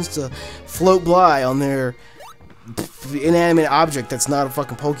happens to float by on their inanimate object that's not a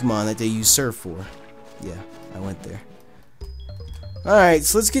fucking Pokemon that they use Surf for. Yeah, I went there. Alright,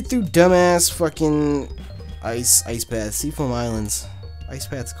 so let's get through dumbass fucking ice paths. Seafoam Islands. Ice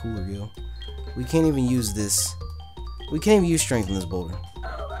path's cooler, yo. We can't even use this. We can't even use strength in this boulder.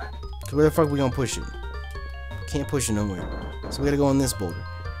 So where the fuck we gonna push it? Can't push it nowhere. So we gotta go on this boulder.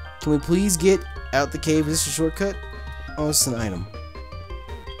 Can we please get out the cave? Is this a shortcut? Oh, this is an item.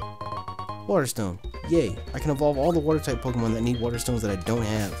 Waterstone. Yay. I can evolve all the water type Pokemon that need water stones that I don't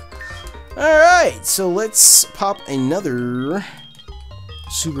have. Alright, so let's pop another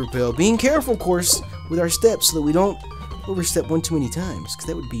Super Pill. Being careful, of course, with our steps so that we don't overstep one too many times, because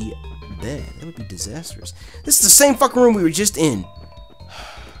that would be bad. That would be disastrous. This is the same fucking room we were just in.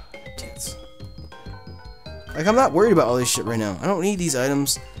 Tits. Like, I'm not worried about all this shit right now. I don't need these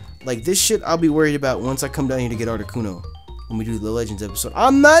items. Like, this shit I'll be worried about once I come down here to get Articuno when we do the Legends episode.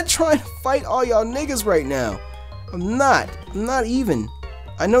 I'm not trying to fight all y'all niggas right now. I'm not even.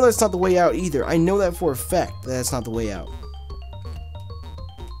 I know that's not the way out either. I know that for a fact that that's not the way out.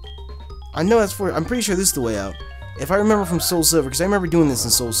 I know that's I'm pretty sure this is the way out. If I remember from Soul Silver, because I remember doing this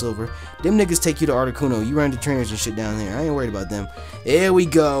in Soul Silver, them niggas take you to Articuno. You run into trainers and shit down there. I ain't worried about them. There we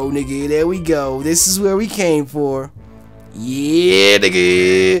go, nigga. There we go. This is where we came for. Yeah,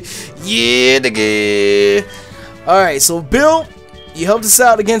 nigga. Yeah, nigga. Alright, so Bill, you helped us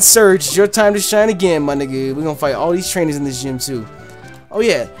out against Surge. It's your time to shine again, my nigga. We're gonna fight all these trainers in this gym, too. Oh,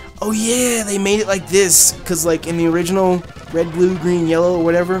 yeah. Oh, yeah. They made it like this. Because, like, in the original red, blue, green, yellow, or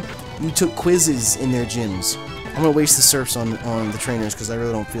whatever, you took quizzes in their gyms. I'm gonna waste the surfs on the trainers because I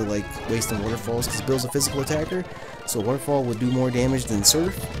really don't feel like wasting waterfalls because Bill's a physical attacker, so waterfall would do more damage than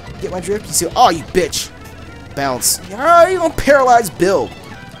surf. Get my drift? You see? Oh, you bitch! Bounce. How are you gonna paralyze Bill?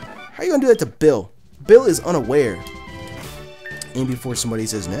 How are you gonna do that to Bill? Bill is unaware. And before somebody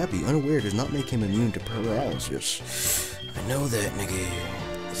says Nappy, unaware does not make him immune to paralysis. I know that, nigga.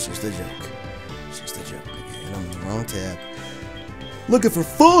 It's just a joke. It's just a joke, nigga. And I'm in the wrong tab. Looking for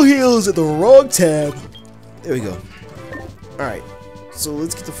full heals at the wrong tab. There we go. Alright, so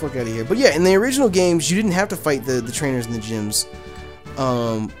let's get the fuck out of here. But yeah, in the original games, you didn't have to fight the trainers in the gyms.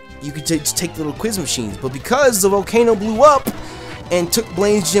 You could just take the little quiz machines. But because the volcano blew up and took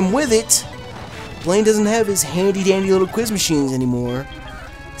Blaine's gym with it, Blaine doesn't have his handy-dandy little quiz machines anymore.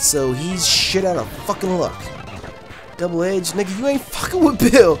 So he's shit out of fucking luck. Double edge? Nigga, you ain't fucking with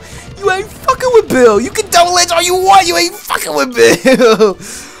Bill. You ain't fucking with Bill. You can double edge all you want. You ain't fucking with Bill.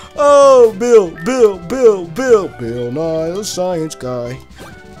 Oh, Bill Nye, the science guy.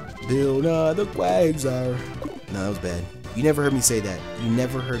 Bill Nye, the Quagsire. No, that was bad. You never heard me say that. You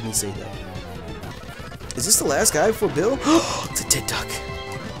never heard me say that. Is this the last guy for Bill? It's a tit duck.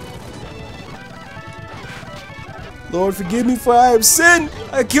 Lord, forgive me for I have sinned.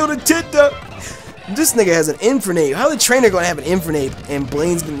 I killed a tit duck. This nigga has an Infernape. How the trainer gonna have an Infernape and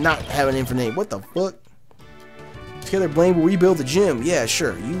Blaine's gonna not have an Infernape? What the fuck? Together, Blaine will rebuild the gym. Yeah,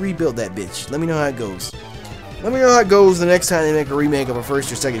 sure. You rebuild that bitch. Let me know how it goes. Let me know how it goes the next time they make a remake of a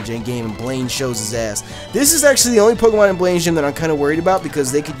first or second gen game and Blaine shows his ass. This is actually the only Pokemon in Blaine's gym that I'm kind of worried about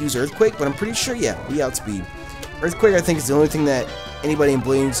because they could use Earthquake, but I'm pretty sure, yeah, we outspeed. Earthquake, I think, is the only thing that anybody in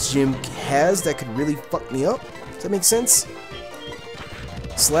Blaine's gym has that could really fuck me up. Does that make sense?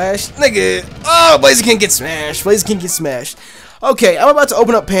 Slash. Nigga. Oh, Blaziken get smashed. Blaziken get smashed. Okay, I'm about to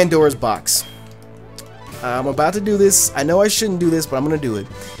open up Pandora's box. I'm about to do this. I know I shouldn't do this, but I'm going to do it.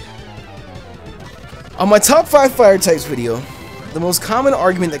 On my top 5 fire types video, the most common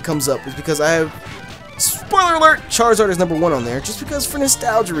argument that comes up is because I have, spoiler alert, Charizard is number 1 on there, just because for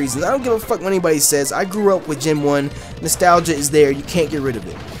nostalgia reasons. I don't give a fuck what anybody says. I grew up with Gen 1. Nostalgia is there. You can't get rid of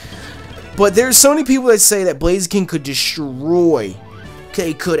it. But there's so many people that say that Blaziken could destroy,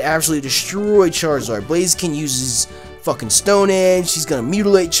 okay, could absolutely destroy Charizard. Blaziken uses fucking Stone Edge. He's gonna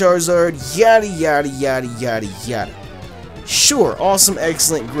mutilate Charizard. Yada, yada, yada, yada, yada. Sure, awesome,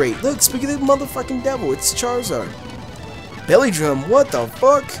 excellent, great. Look, speak of the motherfucking devil. It's Charizard. Belly Drum, what the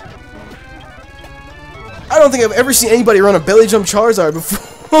fuck? I don't think I've ever seen anybody run a Belly Drum Charizard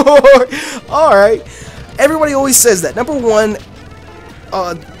before. Alright. Everybody always says that. Number 1,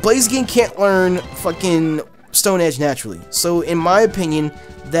 Blaziken can't learn fucking Stone Edge naturally. So, in my opinion,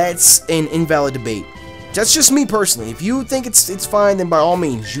 that's an invalid debate. That's just me personally. If you think it's fine, then by all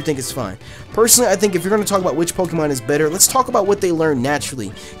means, you think it's fine. Personally, I think if you're going to talk about which Pokemon is better, let's talk about what they learn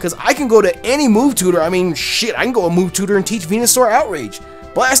naturally. Because I can go to any move tutor. I mean, shit, I can go a move tutor and teach Venusaur Outrage.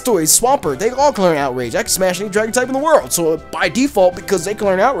 Blastoise, Swampert, they all can learn Outrage. I can smash any Dragon type in the world. So by default, because they can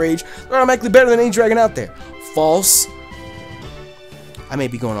learn Outrage, they're automatically better than any Dragon out there. False. I may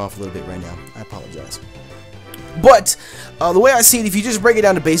be going off a little bit right now. I apologize. But the way I see it, if you just break it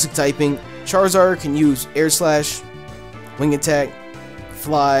down to basic typing, Charizard can use Air Slash, Wing Attack,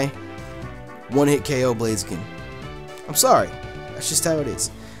 Fly, one-hit KO Blaziken. I'm sorry. That's just how it is.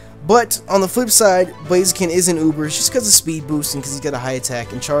 But on the flip side, Blaziken isn't Uber just because of speed boost and because he's got a high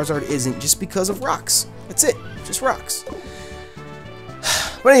attack, and Charizard isn't just because of rocks. That's it. Just rocks.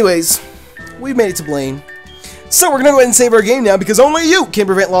 But anyways, we've made it to Blaine. So we're going to go ahead and save our game now because only you can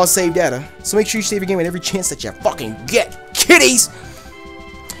prevent lost save data. So make sure you save your game at every chance that you fucking get. Kitties!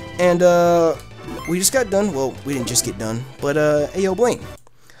 And we just got done. Well, we didn't just get done. But hey, yo, Blaine.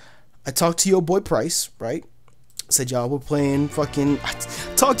 I talked to your boy Price, right? Said y'all were playing fucking...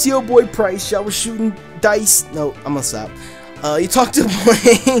 Talked to your boy Price. Y'all were shooting dice. No, I'm gonna stop. You talked to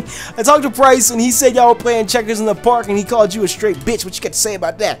Blaine. I talked to Price and he said y'all were playing checkers in the park and he called you a straight bitch. What you got to say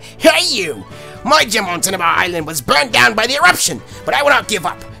about that? Hey you! My gym on Cinnabar Island was burned down by the eruption, but I will not give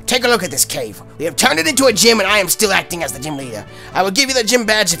up. Take a look at this cave. We have turned it into a gym and I am still acting as the gym leader. I will give you the gym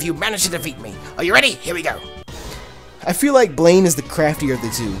badge if you manage to defeat me. Are you ready? Here we go. I feel like Blaine is the craftier of the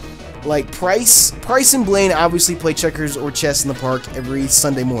two. Like Price and Blaine obviously play checkers or chess in the park every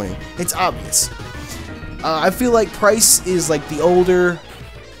Sunday morning. It's obvious. I feel like Price is like the older,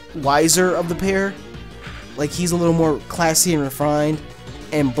 wiser of the pair. Like he's a little more classy and refined.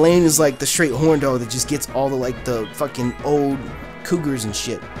 And Blaine is like the straight horn dog that just gets all the like the fucking old cougars and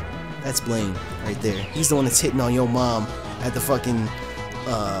shit. That's Blaine right there. He's the one that's hitting on your mom at the fucking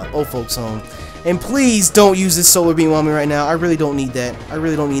old folks home. And please don't use this solar beam on me right now. I really don't need that. I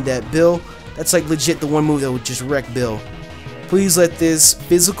really don't need that. Bill, that's like legit the one move that would just wreck Bill. Please let this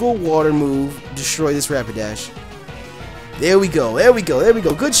physical water move destroy this Rapidash. There we go. There we go. There we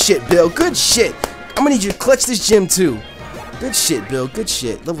go. Good shit, Bill. Good shit. I'm gonna need you to clutch this gym too. Good shit, Bill. Good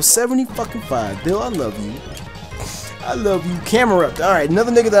shit. Level 70 fucking 5. Bill, I love you. I love you. Camera up. Alright,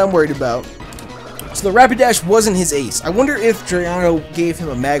 another nigga that I'm worried about. So the Rapidash wasn't his ace. I wonder if Drayano gave him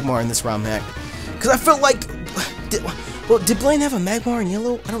a Magmar in this ROM hack. Because I felt like... Did Blaine have a Magmar in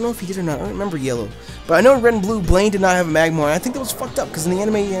yellow? I don't know if he did or not. I don't remember yellow. But I know in red and blue, Blaine did not have a Magmar. And I think that was fucked up because in the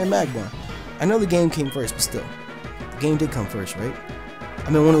anime he had a Magmar. I know the game came first, but still. The game did come first, right?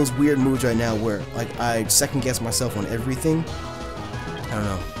 I'm in one of those weird moods right now where like I second guess myself on everything. I don't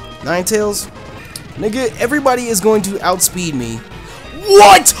know. Ninetales? Nigga, everybody is going to outspeed me.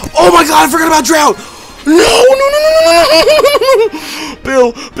 What? Oh my god, I forgot about Drought! No, no, no, no, no, no,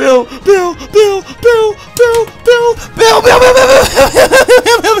 Bill, Bill, Bill, Bill, Bill, Bill, Bill, Bill, Bill, Bill, Bill,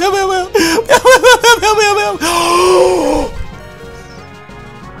 Bill, Bill, Bill, Bill.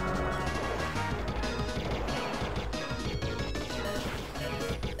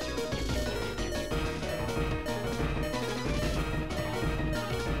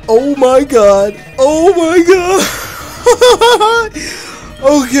 Oh my god. Oh my god.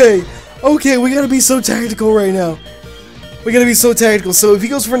 Okay. Okay, we gotta be so tactical right now. We gotta be so tactical. So if he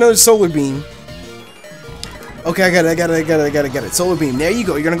goes for another solar beam. Okay, I got it. Solar beam. There you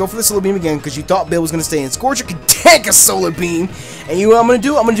go. You're gonna go for the solar beam again because you thought Bill was gonna stay in. Scorcher can tank a solar beam. And you know what I'm gonna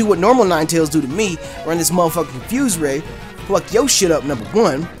do? I'm gonna do what normal Ninetales do to me. Run this motherfucking Confuse Ray. Fuck your shit up, number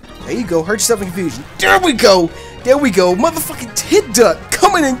one. There you go. Hurt yourself in confusion. There we go. There we go. Motherfucking Tit Duck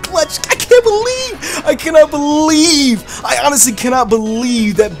coming in clutch. I cannot believe. I honestly cannot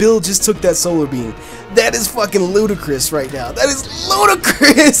believe that Bill just took that solar beam. That is fucking ludicrous right now. That is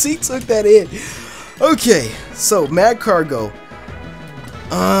ludicrous. He took that in. Okay, so Mad Cargo.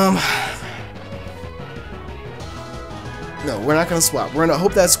 No, we're not gonna swap. We're gonna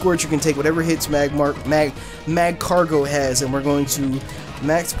hope that Scorcher can take whatever hits Mag Cargo has, and we're going to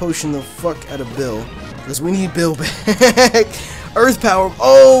max potion the fuck out of Bill. Because we need Bill back. Earth Power.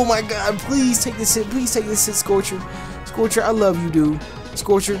 Oh my god, please take this hit. Please take this hit, Scorcher. Scorcher, I love you, dude.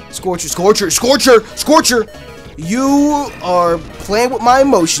 Scorcher, Scorcher, Scorcher, Scorcher, Scorcher. You are playing with my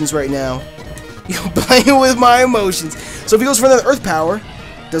emotions right now. You're playing with my emotions. So if he goes for another Earth Power,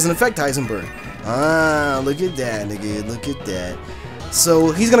 doesn't affect Heisenberg. Ah, look at that, nigga. Look at that.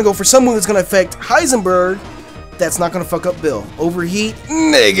 So he's gonna go for some move that's gonna affect Heisenberg. That's not gonna fuck up Bill. Overheat,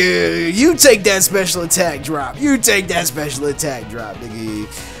 nigga. You take that special attack drop. You take that special attack drop, nigga.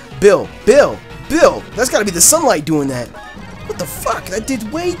 Bill. That's gotta be the sunlight doing that. What the fuck? That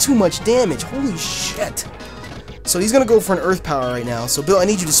did way too much damage. Holy shit. So he's gonna go for an Earth Power right now. So Bill, I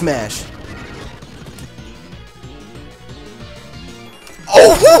need you to smash.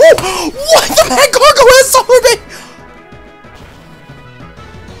 Oh! What? The Mag Cargo has Solar Beam!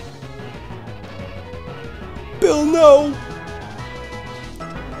 Bill, no!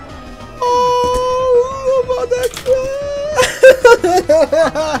 Oh, about that.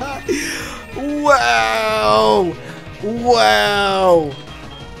 Wow! Wow!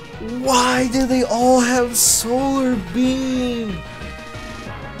 Why do they all have Solar Beam?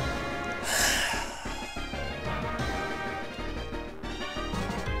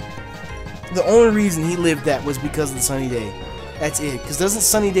 The only reason he lived that was because of the Sunny Day. That's it. Because doesn't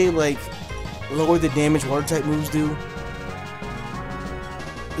Sunny Day, like, lower the damage water type moves do?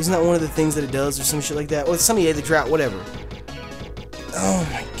 Isn't that one of the things that it does or some shit like that? Or Sunny Day, the drought, whatever. Oh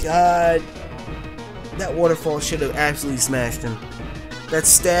my god. That waterfall should have absolutely smashed him. That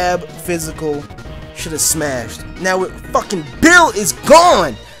stab physical should have smashed. Now fucking Bill is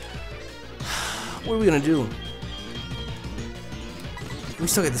gone! What are we gonna do? We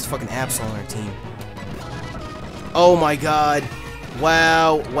still got this fucking Absol on our team. Oh my god.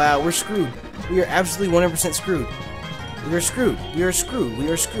 Wow, wow, we're screwed. We are absolutely 100% screwed. We are screwed. We are screwed. We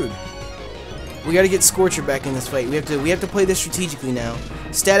are screwed. We gotta get Scorcher back in this fight. We have to play this strategically now.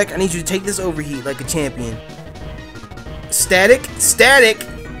 Static, I need you to take this overheat like a champion. Static, Static!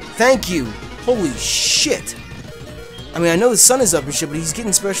 Thank you. Holy shit. I mean, I know the sun is up and shit, but he's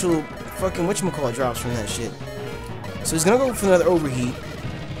getting special fucking whatchamacallit drops from that shit. So he's gonna go for another overheat.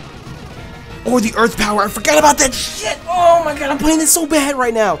 Or the Earth Power. I forgot about that shit. Oh my god, I'm playing this so bad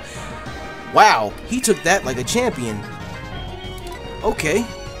right now. Wow, he took that like a champion. Okay.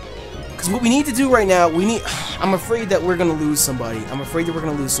 Because what we need to do right now, I'm afraid that we're gonna lose somebody. I'm afraid that we're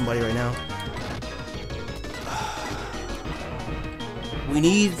gonna lose somebody right now. We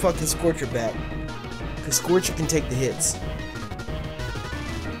need fucking Scorcher back. Because Scorcher can take the hits.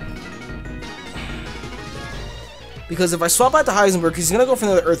 Because if I swap out to Heisenberg, he's gonna go for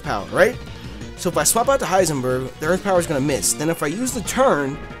another Earth Power, right? So if I swap out to Heisenberg, the Earth Power is gonna miss. Then if I use the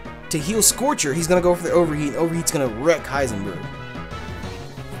turn to heal Scorcher, he's gonna go for the overheat, and overheat's gonna wreck Heisenberg.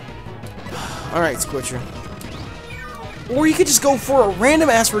 Alright, Scorcher. Or you could just go for a random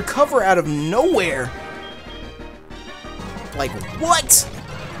ass recover out of nowhere. Like, what?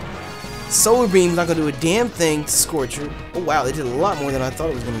 Solar Beam's not gonna do a damn thing to Scorcher. Oh wow, they did a lot more than I thought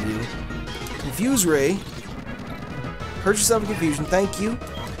it was gonna do. Confuse Ray. Hurt yourself in confusion, thank you.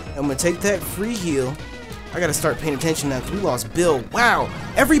 I'm gonna take that free heal. I gotta start paying attention now because we lost Bill. Wow,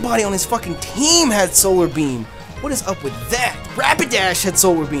 everybody on his fucking team had Solar Beam. What is up with that? Rapidash had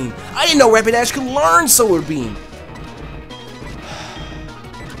Solar Beam. I didn't know Rapidash could learn Solar Beam.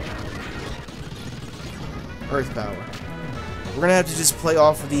 Earth Power. We're gonna have to just play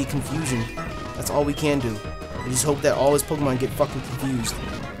off of the confusion. That's all we can do. We just hope that all his Pokemon get fucking confused.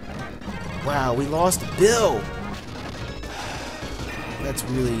 Wow, we lost Bill. That's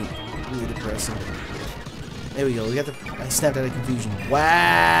really, really depressing. There we go. We got the. I snapped out of confusion.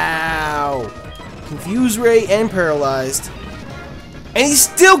 Wow. Confuse Ray and paralyzed. And he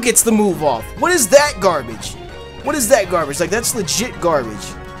still gets the move off. What is that garbage? What is that garbage? Like, that's legit garbage.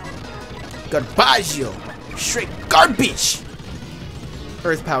 Garbaggio. Straight garbage.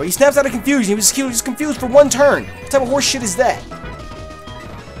 Earth Power. He snaps out of confusion. He was confused for one turn. What type of horse shit is that?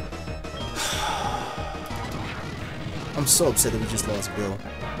 I'm so upset that we just lost Bill.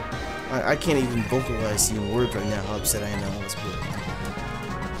 I can't even vocalize even words right now how upset I am that I lost Bill.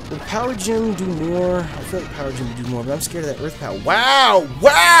 Will Power Gym do more? I feel like Power Gym would do more, but I'm scared of that Earth Power. Wow!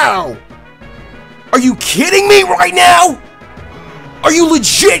 Wow! Are you kidding me right now? Are you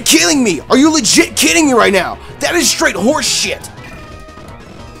legit kidding me? Are you legit kidding me right now? That is straight horse shit.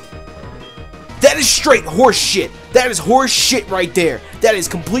 That is straight horse shit. That is horse shit right there. That is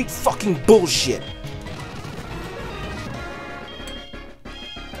complete fucking bullshit.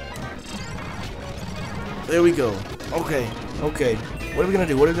 There we go. Okay, okay. What are we gonna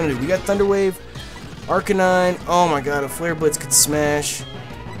do? What are we gonna do? We got Thunder Wave, Arcanine. Oh my god, a Flare Blitz could smash.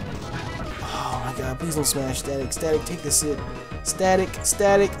 Oh my god, please don't smash. Static, Static, take this hit. Static,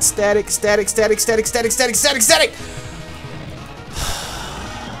 Static, Static, Static, Static, Static, Static, Static, Static, Static!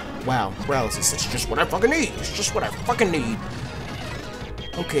 Wow, paralysis. That's just what I fucking need. It's just what I fucking need.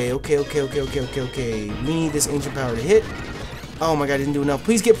 Okay, okay, okay, okay, okay, okay, okay. We need this ancient power to hit. Oh my god, I didn't do enough.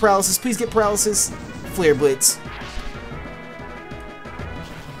 Please get paralysis. Please get paralysis. Flare Blitz.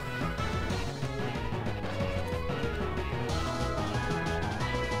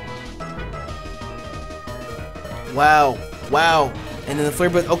 Wow, wow. And then the Flare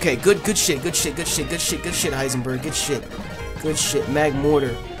Blitz. Okay, good shit, good shit, good shit, good shit, good shit, Heisenberg. Good shit. Good shit. Mag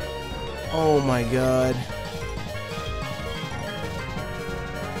Mortar. Oh my god.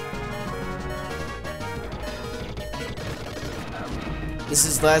 This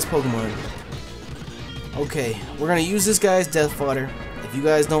is last Pokemon. Okay, we're gonna use this guy's Death Fodder. If you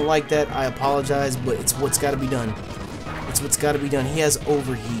guys don't like that, I apologize, but it's what's gotta be done. It's what's gotta be done. He has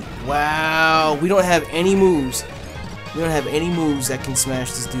Overheat. Wow, we don't have any moves. We don't have any moves that can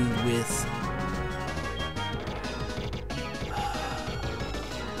smash this dude with.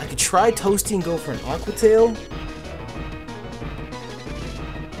 I could try Toasty and go for an Aqua Tail.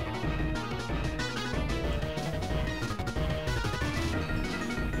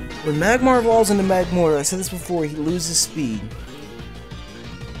 When Magmar evolves into Magmortar, I said this before, he loses speed.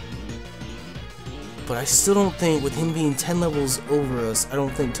 But I still don't think, with him being 10 levels over us, I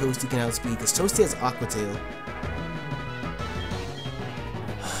don't think Toasty can outspeed, because Toasty has Aqua Tail.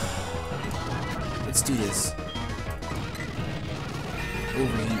 Let's do this.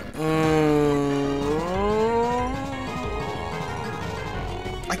 Overheat.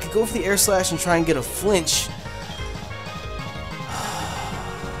 I could go for the Air Slash and try and get a flinch.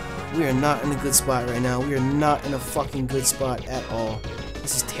 We are not in a good spot right now. We are not in a fucking good spot at all.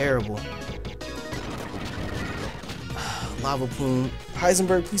 This is terrible. Lava Plume.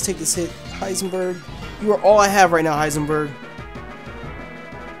 Heisenberg, please take this hit. Heisenberg, you are all I have right now, Heisenberg.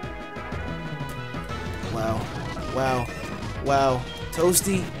 Wow. Wow. Wow.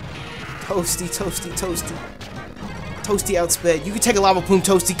 Toasty. Toasty, Toasty, Toasty. Toasty outsped. You can take a Lava Plume,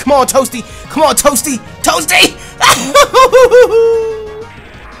 Toasty. Come on, Toasty. Come on, Toasty. Toasty!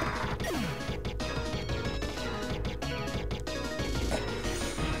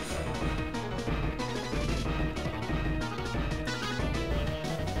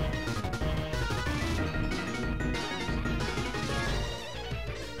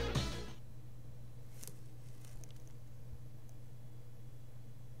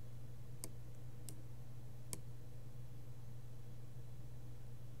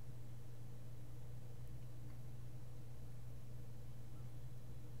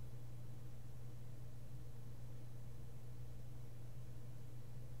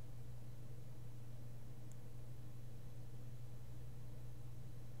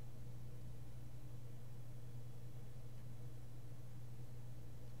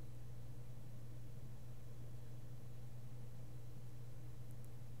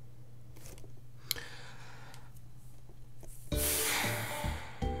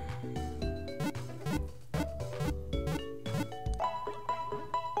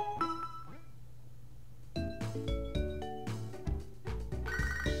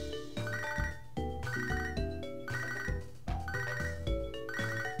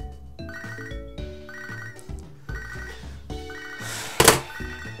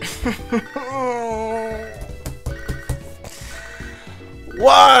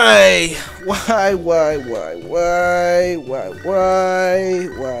 Why?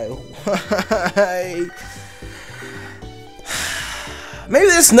 Maybe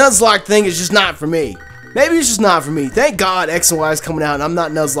this Nuzlocke thing is just not for me. Maybe it's just not for me. Thank God X and Y is coming out and I'm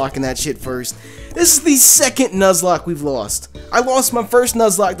not Nuzlocking that shit first. This is the second Nuzlocke we've lost. I lost my first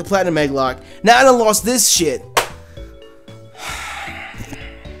Nuzlocke, the Platinum Egglocke. Now I done lost this shit.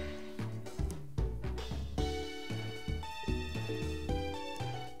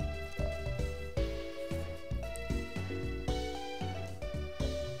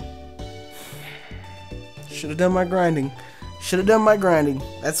 Should have done my grinding. Should have done my grinding.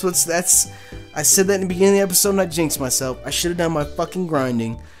 I said that in the beginning of the episode and I jinxed myself. I should have done my fucking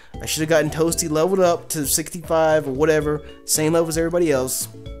grinding. I should have gotten Toasty leveled up to 65 or whatever. Same level as everybody else.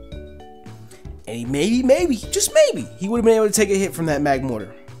 And maybe, just maybe, he would have been able to take a hit from that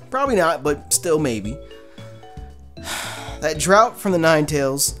Magmortar. Probably not, but still maybe. That drought from the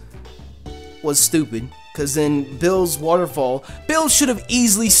Ninetales was stupid. Because then Bill's Waterfall, Bill should have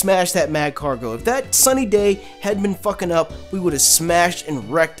easily smashed that Magcargo. If that sunny day had been fucking up, we would have smashed and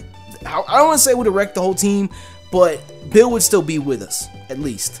wrecked. I don't want to say would have wrecked the whole team, but Bill would still be with us, at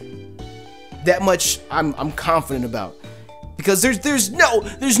least. That much I'm confident about. Because there's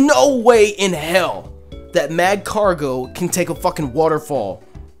no way in hell that Mad Cargo can take a fucking waterfall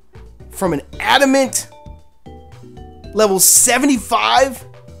from an adamant level 75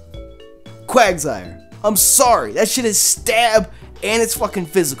 Quagsire. I'm sorry, that shit is stab and it's fucking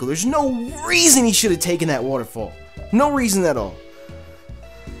physical. There's no reason he should have taken that waterfall. No reason at all.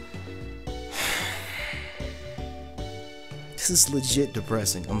 This is legit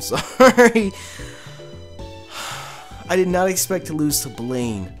depressing. I'm sorry. I did not expect to lose to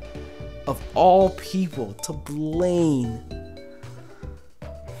Blaine. Of all people, to Blaine.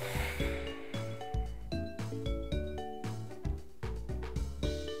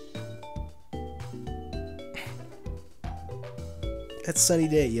 That Sunny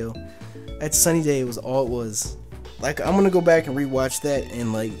Day, yo. That Sunny Day was all it was. Like, I'm gonna go back and rewatch that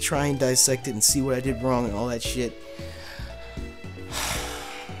and like try and dissect it and see what I did wrong and all that shit.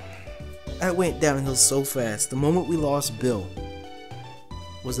 I went downhill so fast. The moment we lost Bill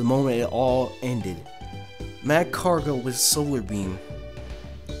was the moment it all ended. Mad Cargo was Solar Beam.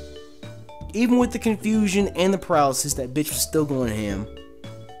 Even with the confusion and the paralysis, that bitch was still going ham.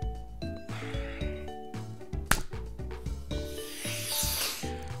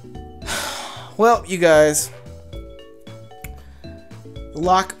 Well, you guys, the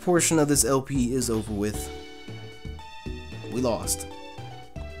lock portion of this LP is over with. We lost.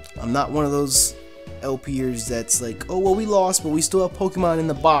 I'm not one of those LPers that's like, oh, well, we lost, but we still have Pokemon in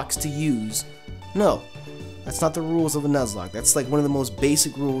the box to use. No, that's not the rules of a Nuzlocke. That's like one of the most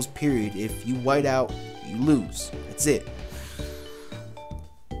basic rules, period. If you white out, you lose. That's it.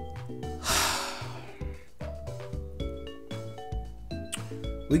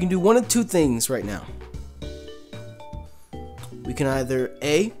 We can do one of two things right now. We can either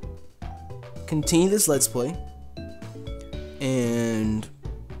A, continue this Let's Play, and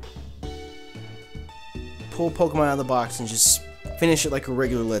pull Pokemon out of the box and just finish it like a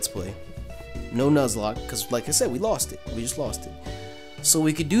regular Let's Play. No Nuzlocke, because like I said, we lost it. We just lost it. So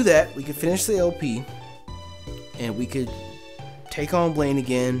we could do that. We could finish the LP, and we could take on Blaine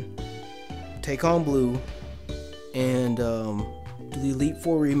again, take on Blue, and do the Elite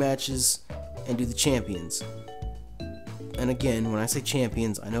Four rematches, and do the champions. And again, when I say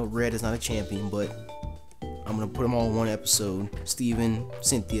champions, I know Red is not a champion, but I'm gonna put them all in one episode. Steven,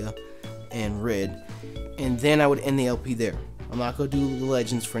 Cynthia, and Red. And then I would end the LP there. I'm not gonna do the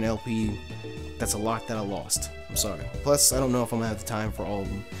Legends for an LP. That's a lot that I lost. I'm sorry. Plus, I don't know if I'm gonna have the time for all of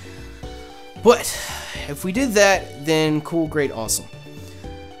them. But if we did that, then cool, great, awesome.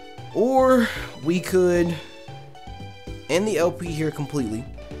 Or we could end the LP here completely.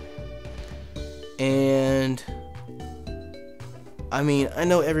 And I mean, I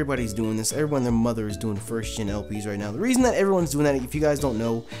know everybody's doing this. Everyone and their mother is doing first gen LPs right now. The reason that everyone's doing that, if you guys don't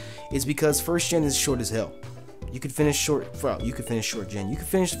know, is because first gen is short as hell. You could finish short, well, you could finish short gen. You could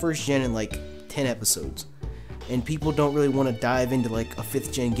finish first gen in like 10 episodes. And people don't really want to dive into like a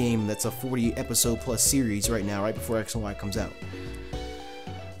 5th gen game that's a 40 episode plus series right now, right before X and Y comes out.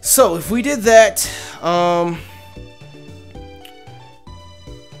 So if we did that,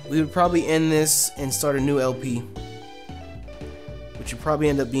 we would probably end this and start a new LP, which would probably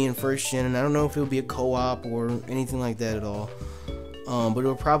end up being first gen, and I don't know if it would be a co-op or anything like that at all. But it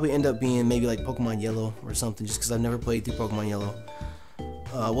will probably end up being maybe like Pokemon Yellow or something, just because I've never played through Pokemon Yellow.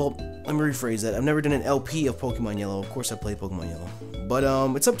 Well, let me rephrase that. I've never done an LP of Pokemon Yellow. Of course I played Pokemon Yellow. But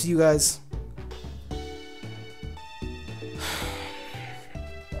it's up to you guys.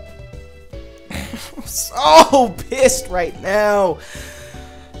 I'm so pissed right now.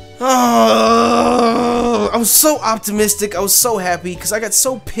 Oh, I was so optimistic. I was so happy because I got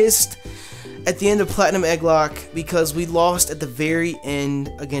so pissed at the end of Platinum Egglocke because we lost at the very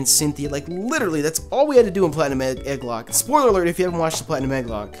end against Cynthia. Like, literally, that's all we had to do in Platinum Egglocke. Spoiler alert if you haven't watched the Platinum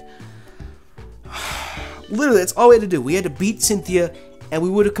Egglocke. Literally, that's all we had to do. We had to beat Cynthia, and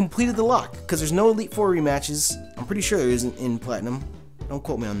we would have completed the lock. Because there's no Elite Four rematches. I'm pretty sure there isn't in Platinum. Don't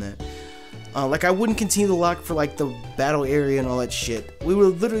quote me on that. Like, I wouldn't continue the lock for, like, the battle area and all that shit. We would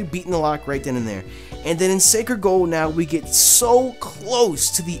have literally beaten the lock right then and there. And then in Sacred Gold now, we get so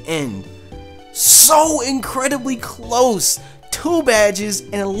close to the end. So incredibly close. 2 badges,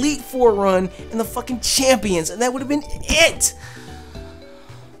 an Elite Four run, and the fucking champions. And that would have been it.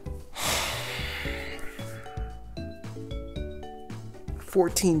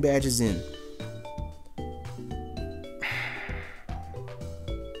 14 badges in.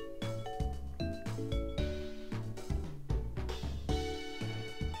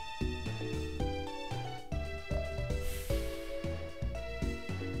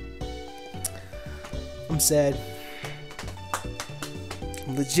 I'm sad.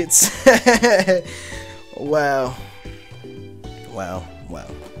 Legit sad. Wow. Wow. Wow.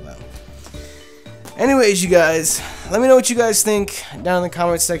 Wow. Anyways, you guys, let me know what you guys think down in the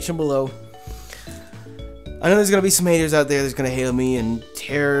comment section below. I know there's gonna be some haters out there that's gonna hail me and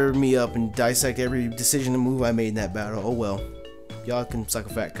tear me up and dissect every decision and move I made in that battle. Oh well. Y'all can suck a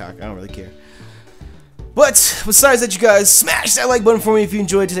fat cock. I don't really care. But besides that, you guys, smash that like button for me if you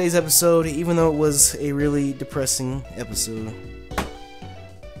enjoyed today's episode, even though it was a really depressing episode.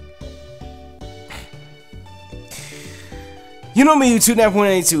 You know me, YouTube Nappy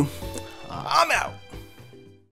 182.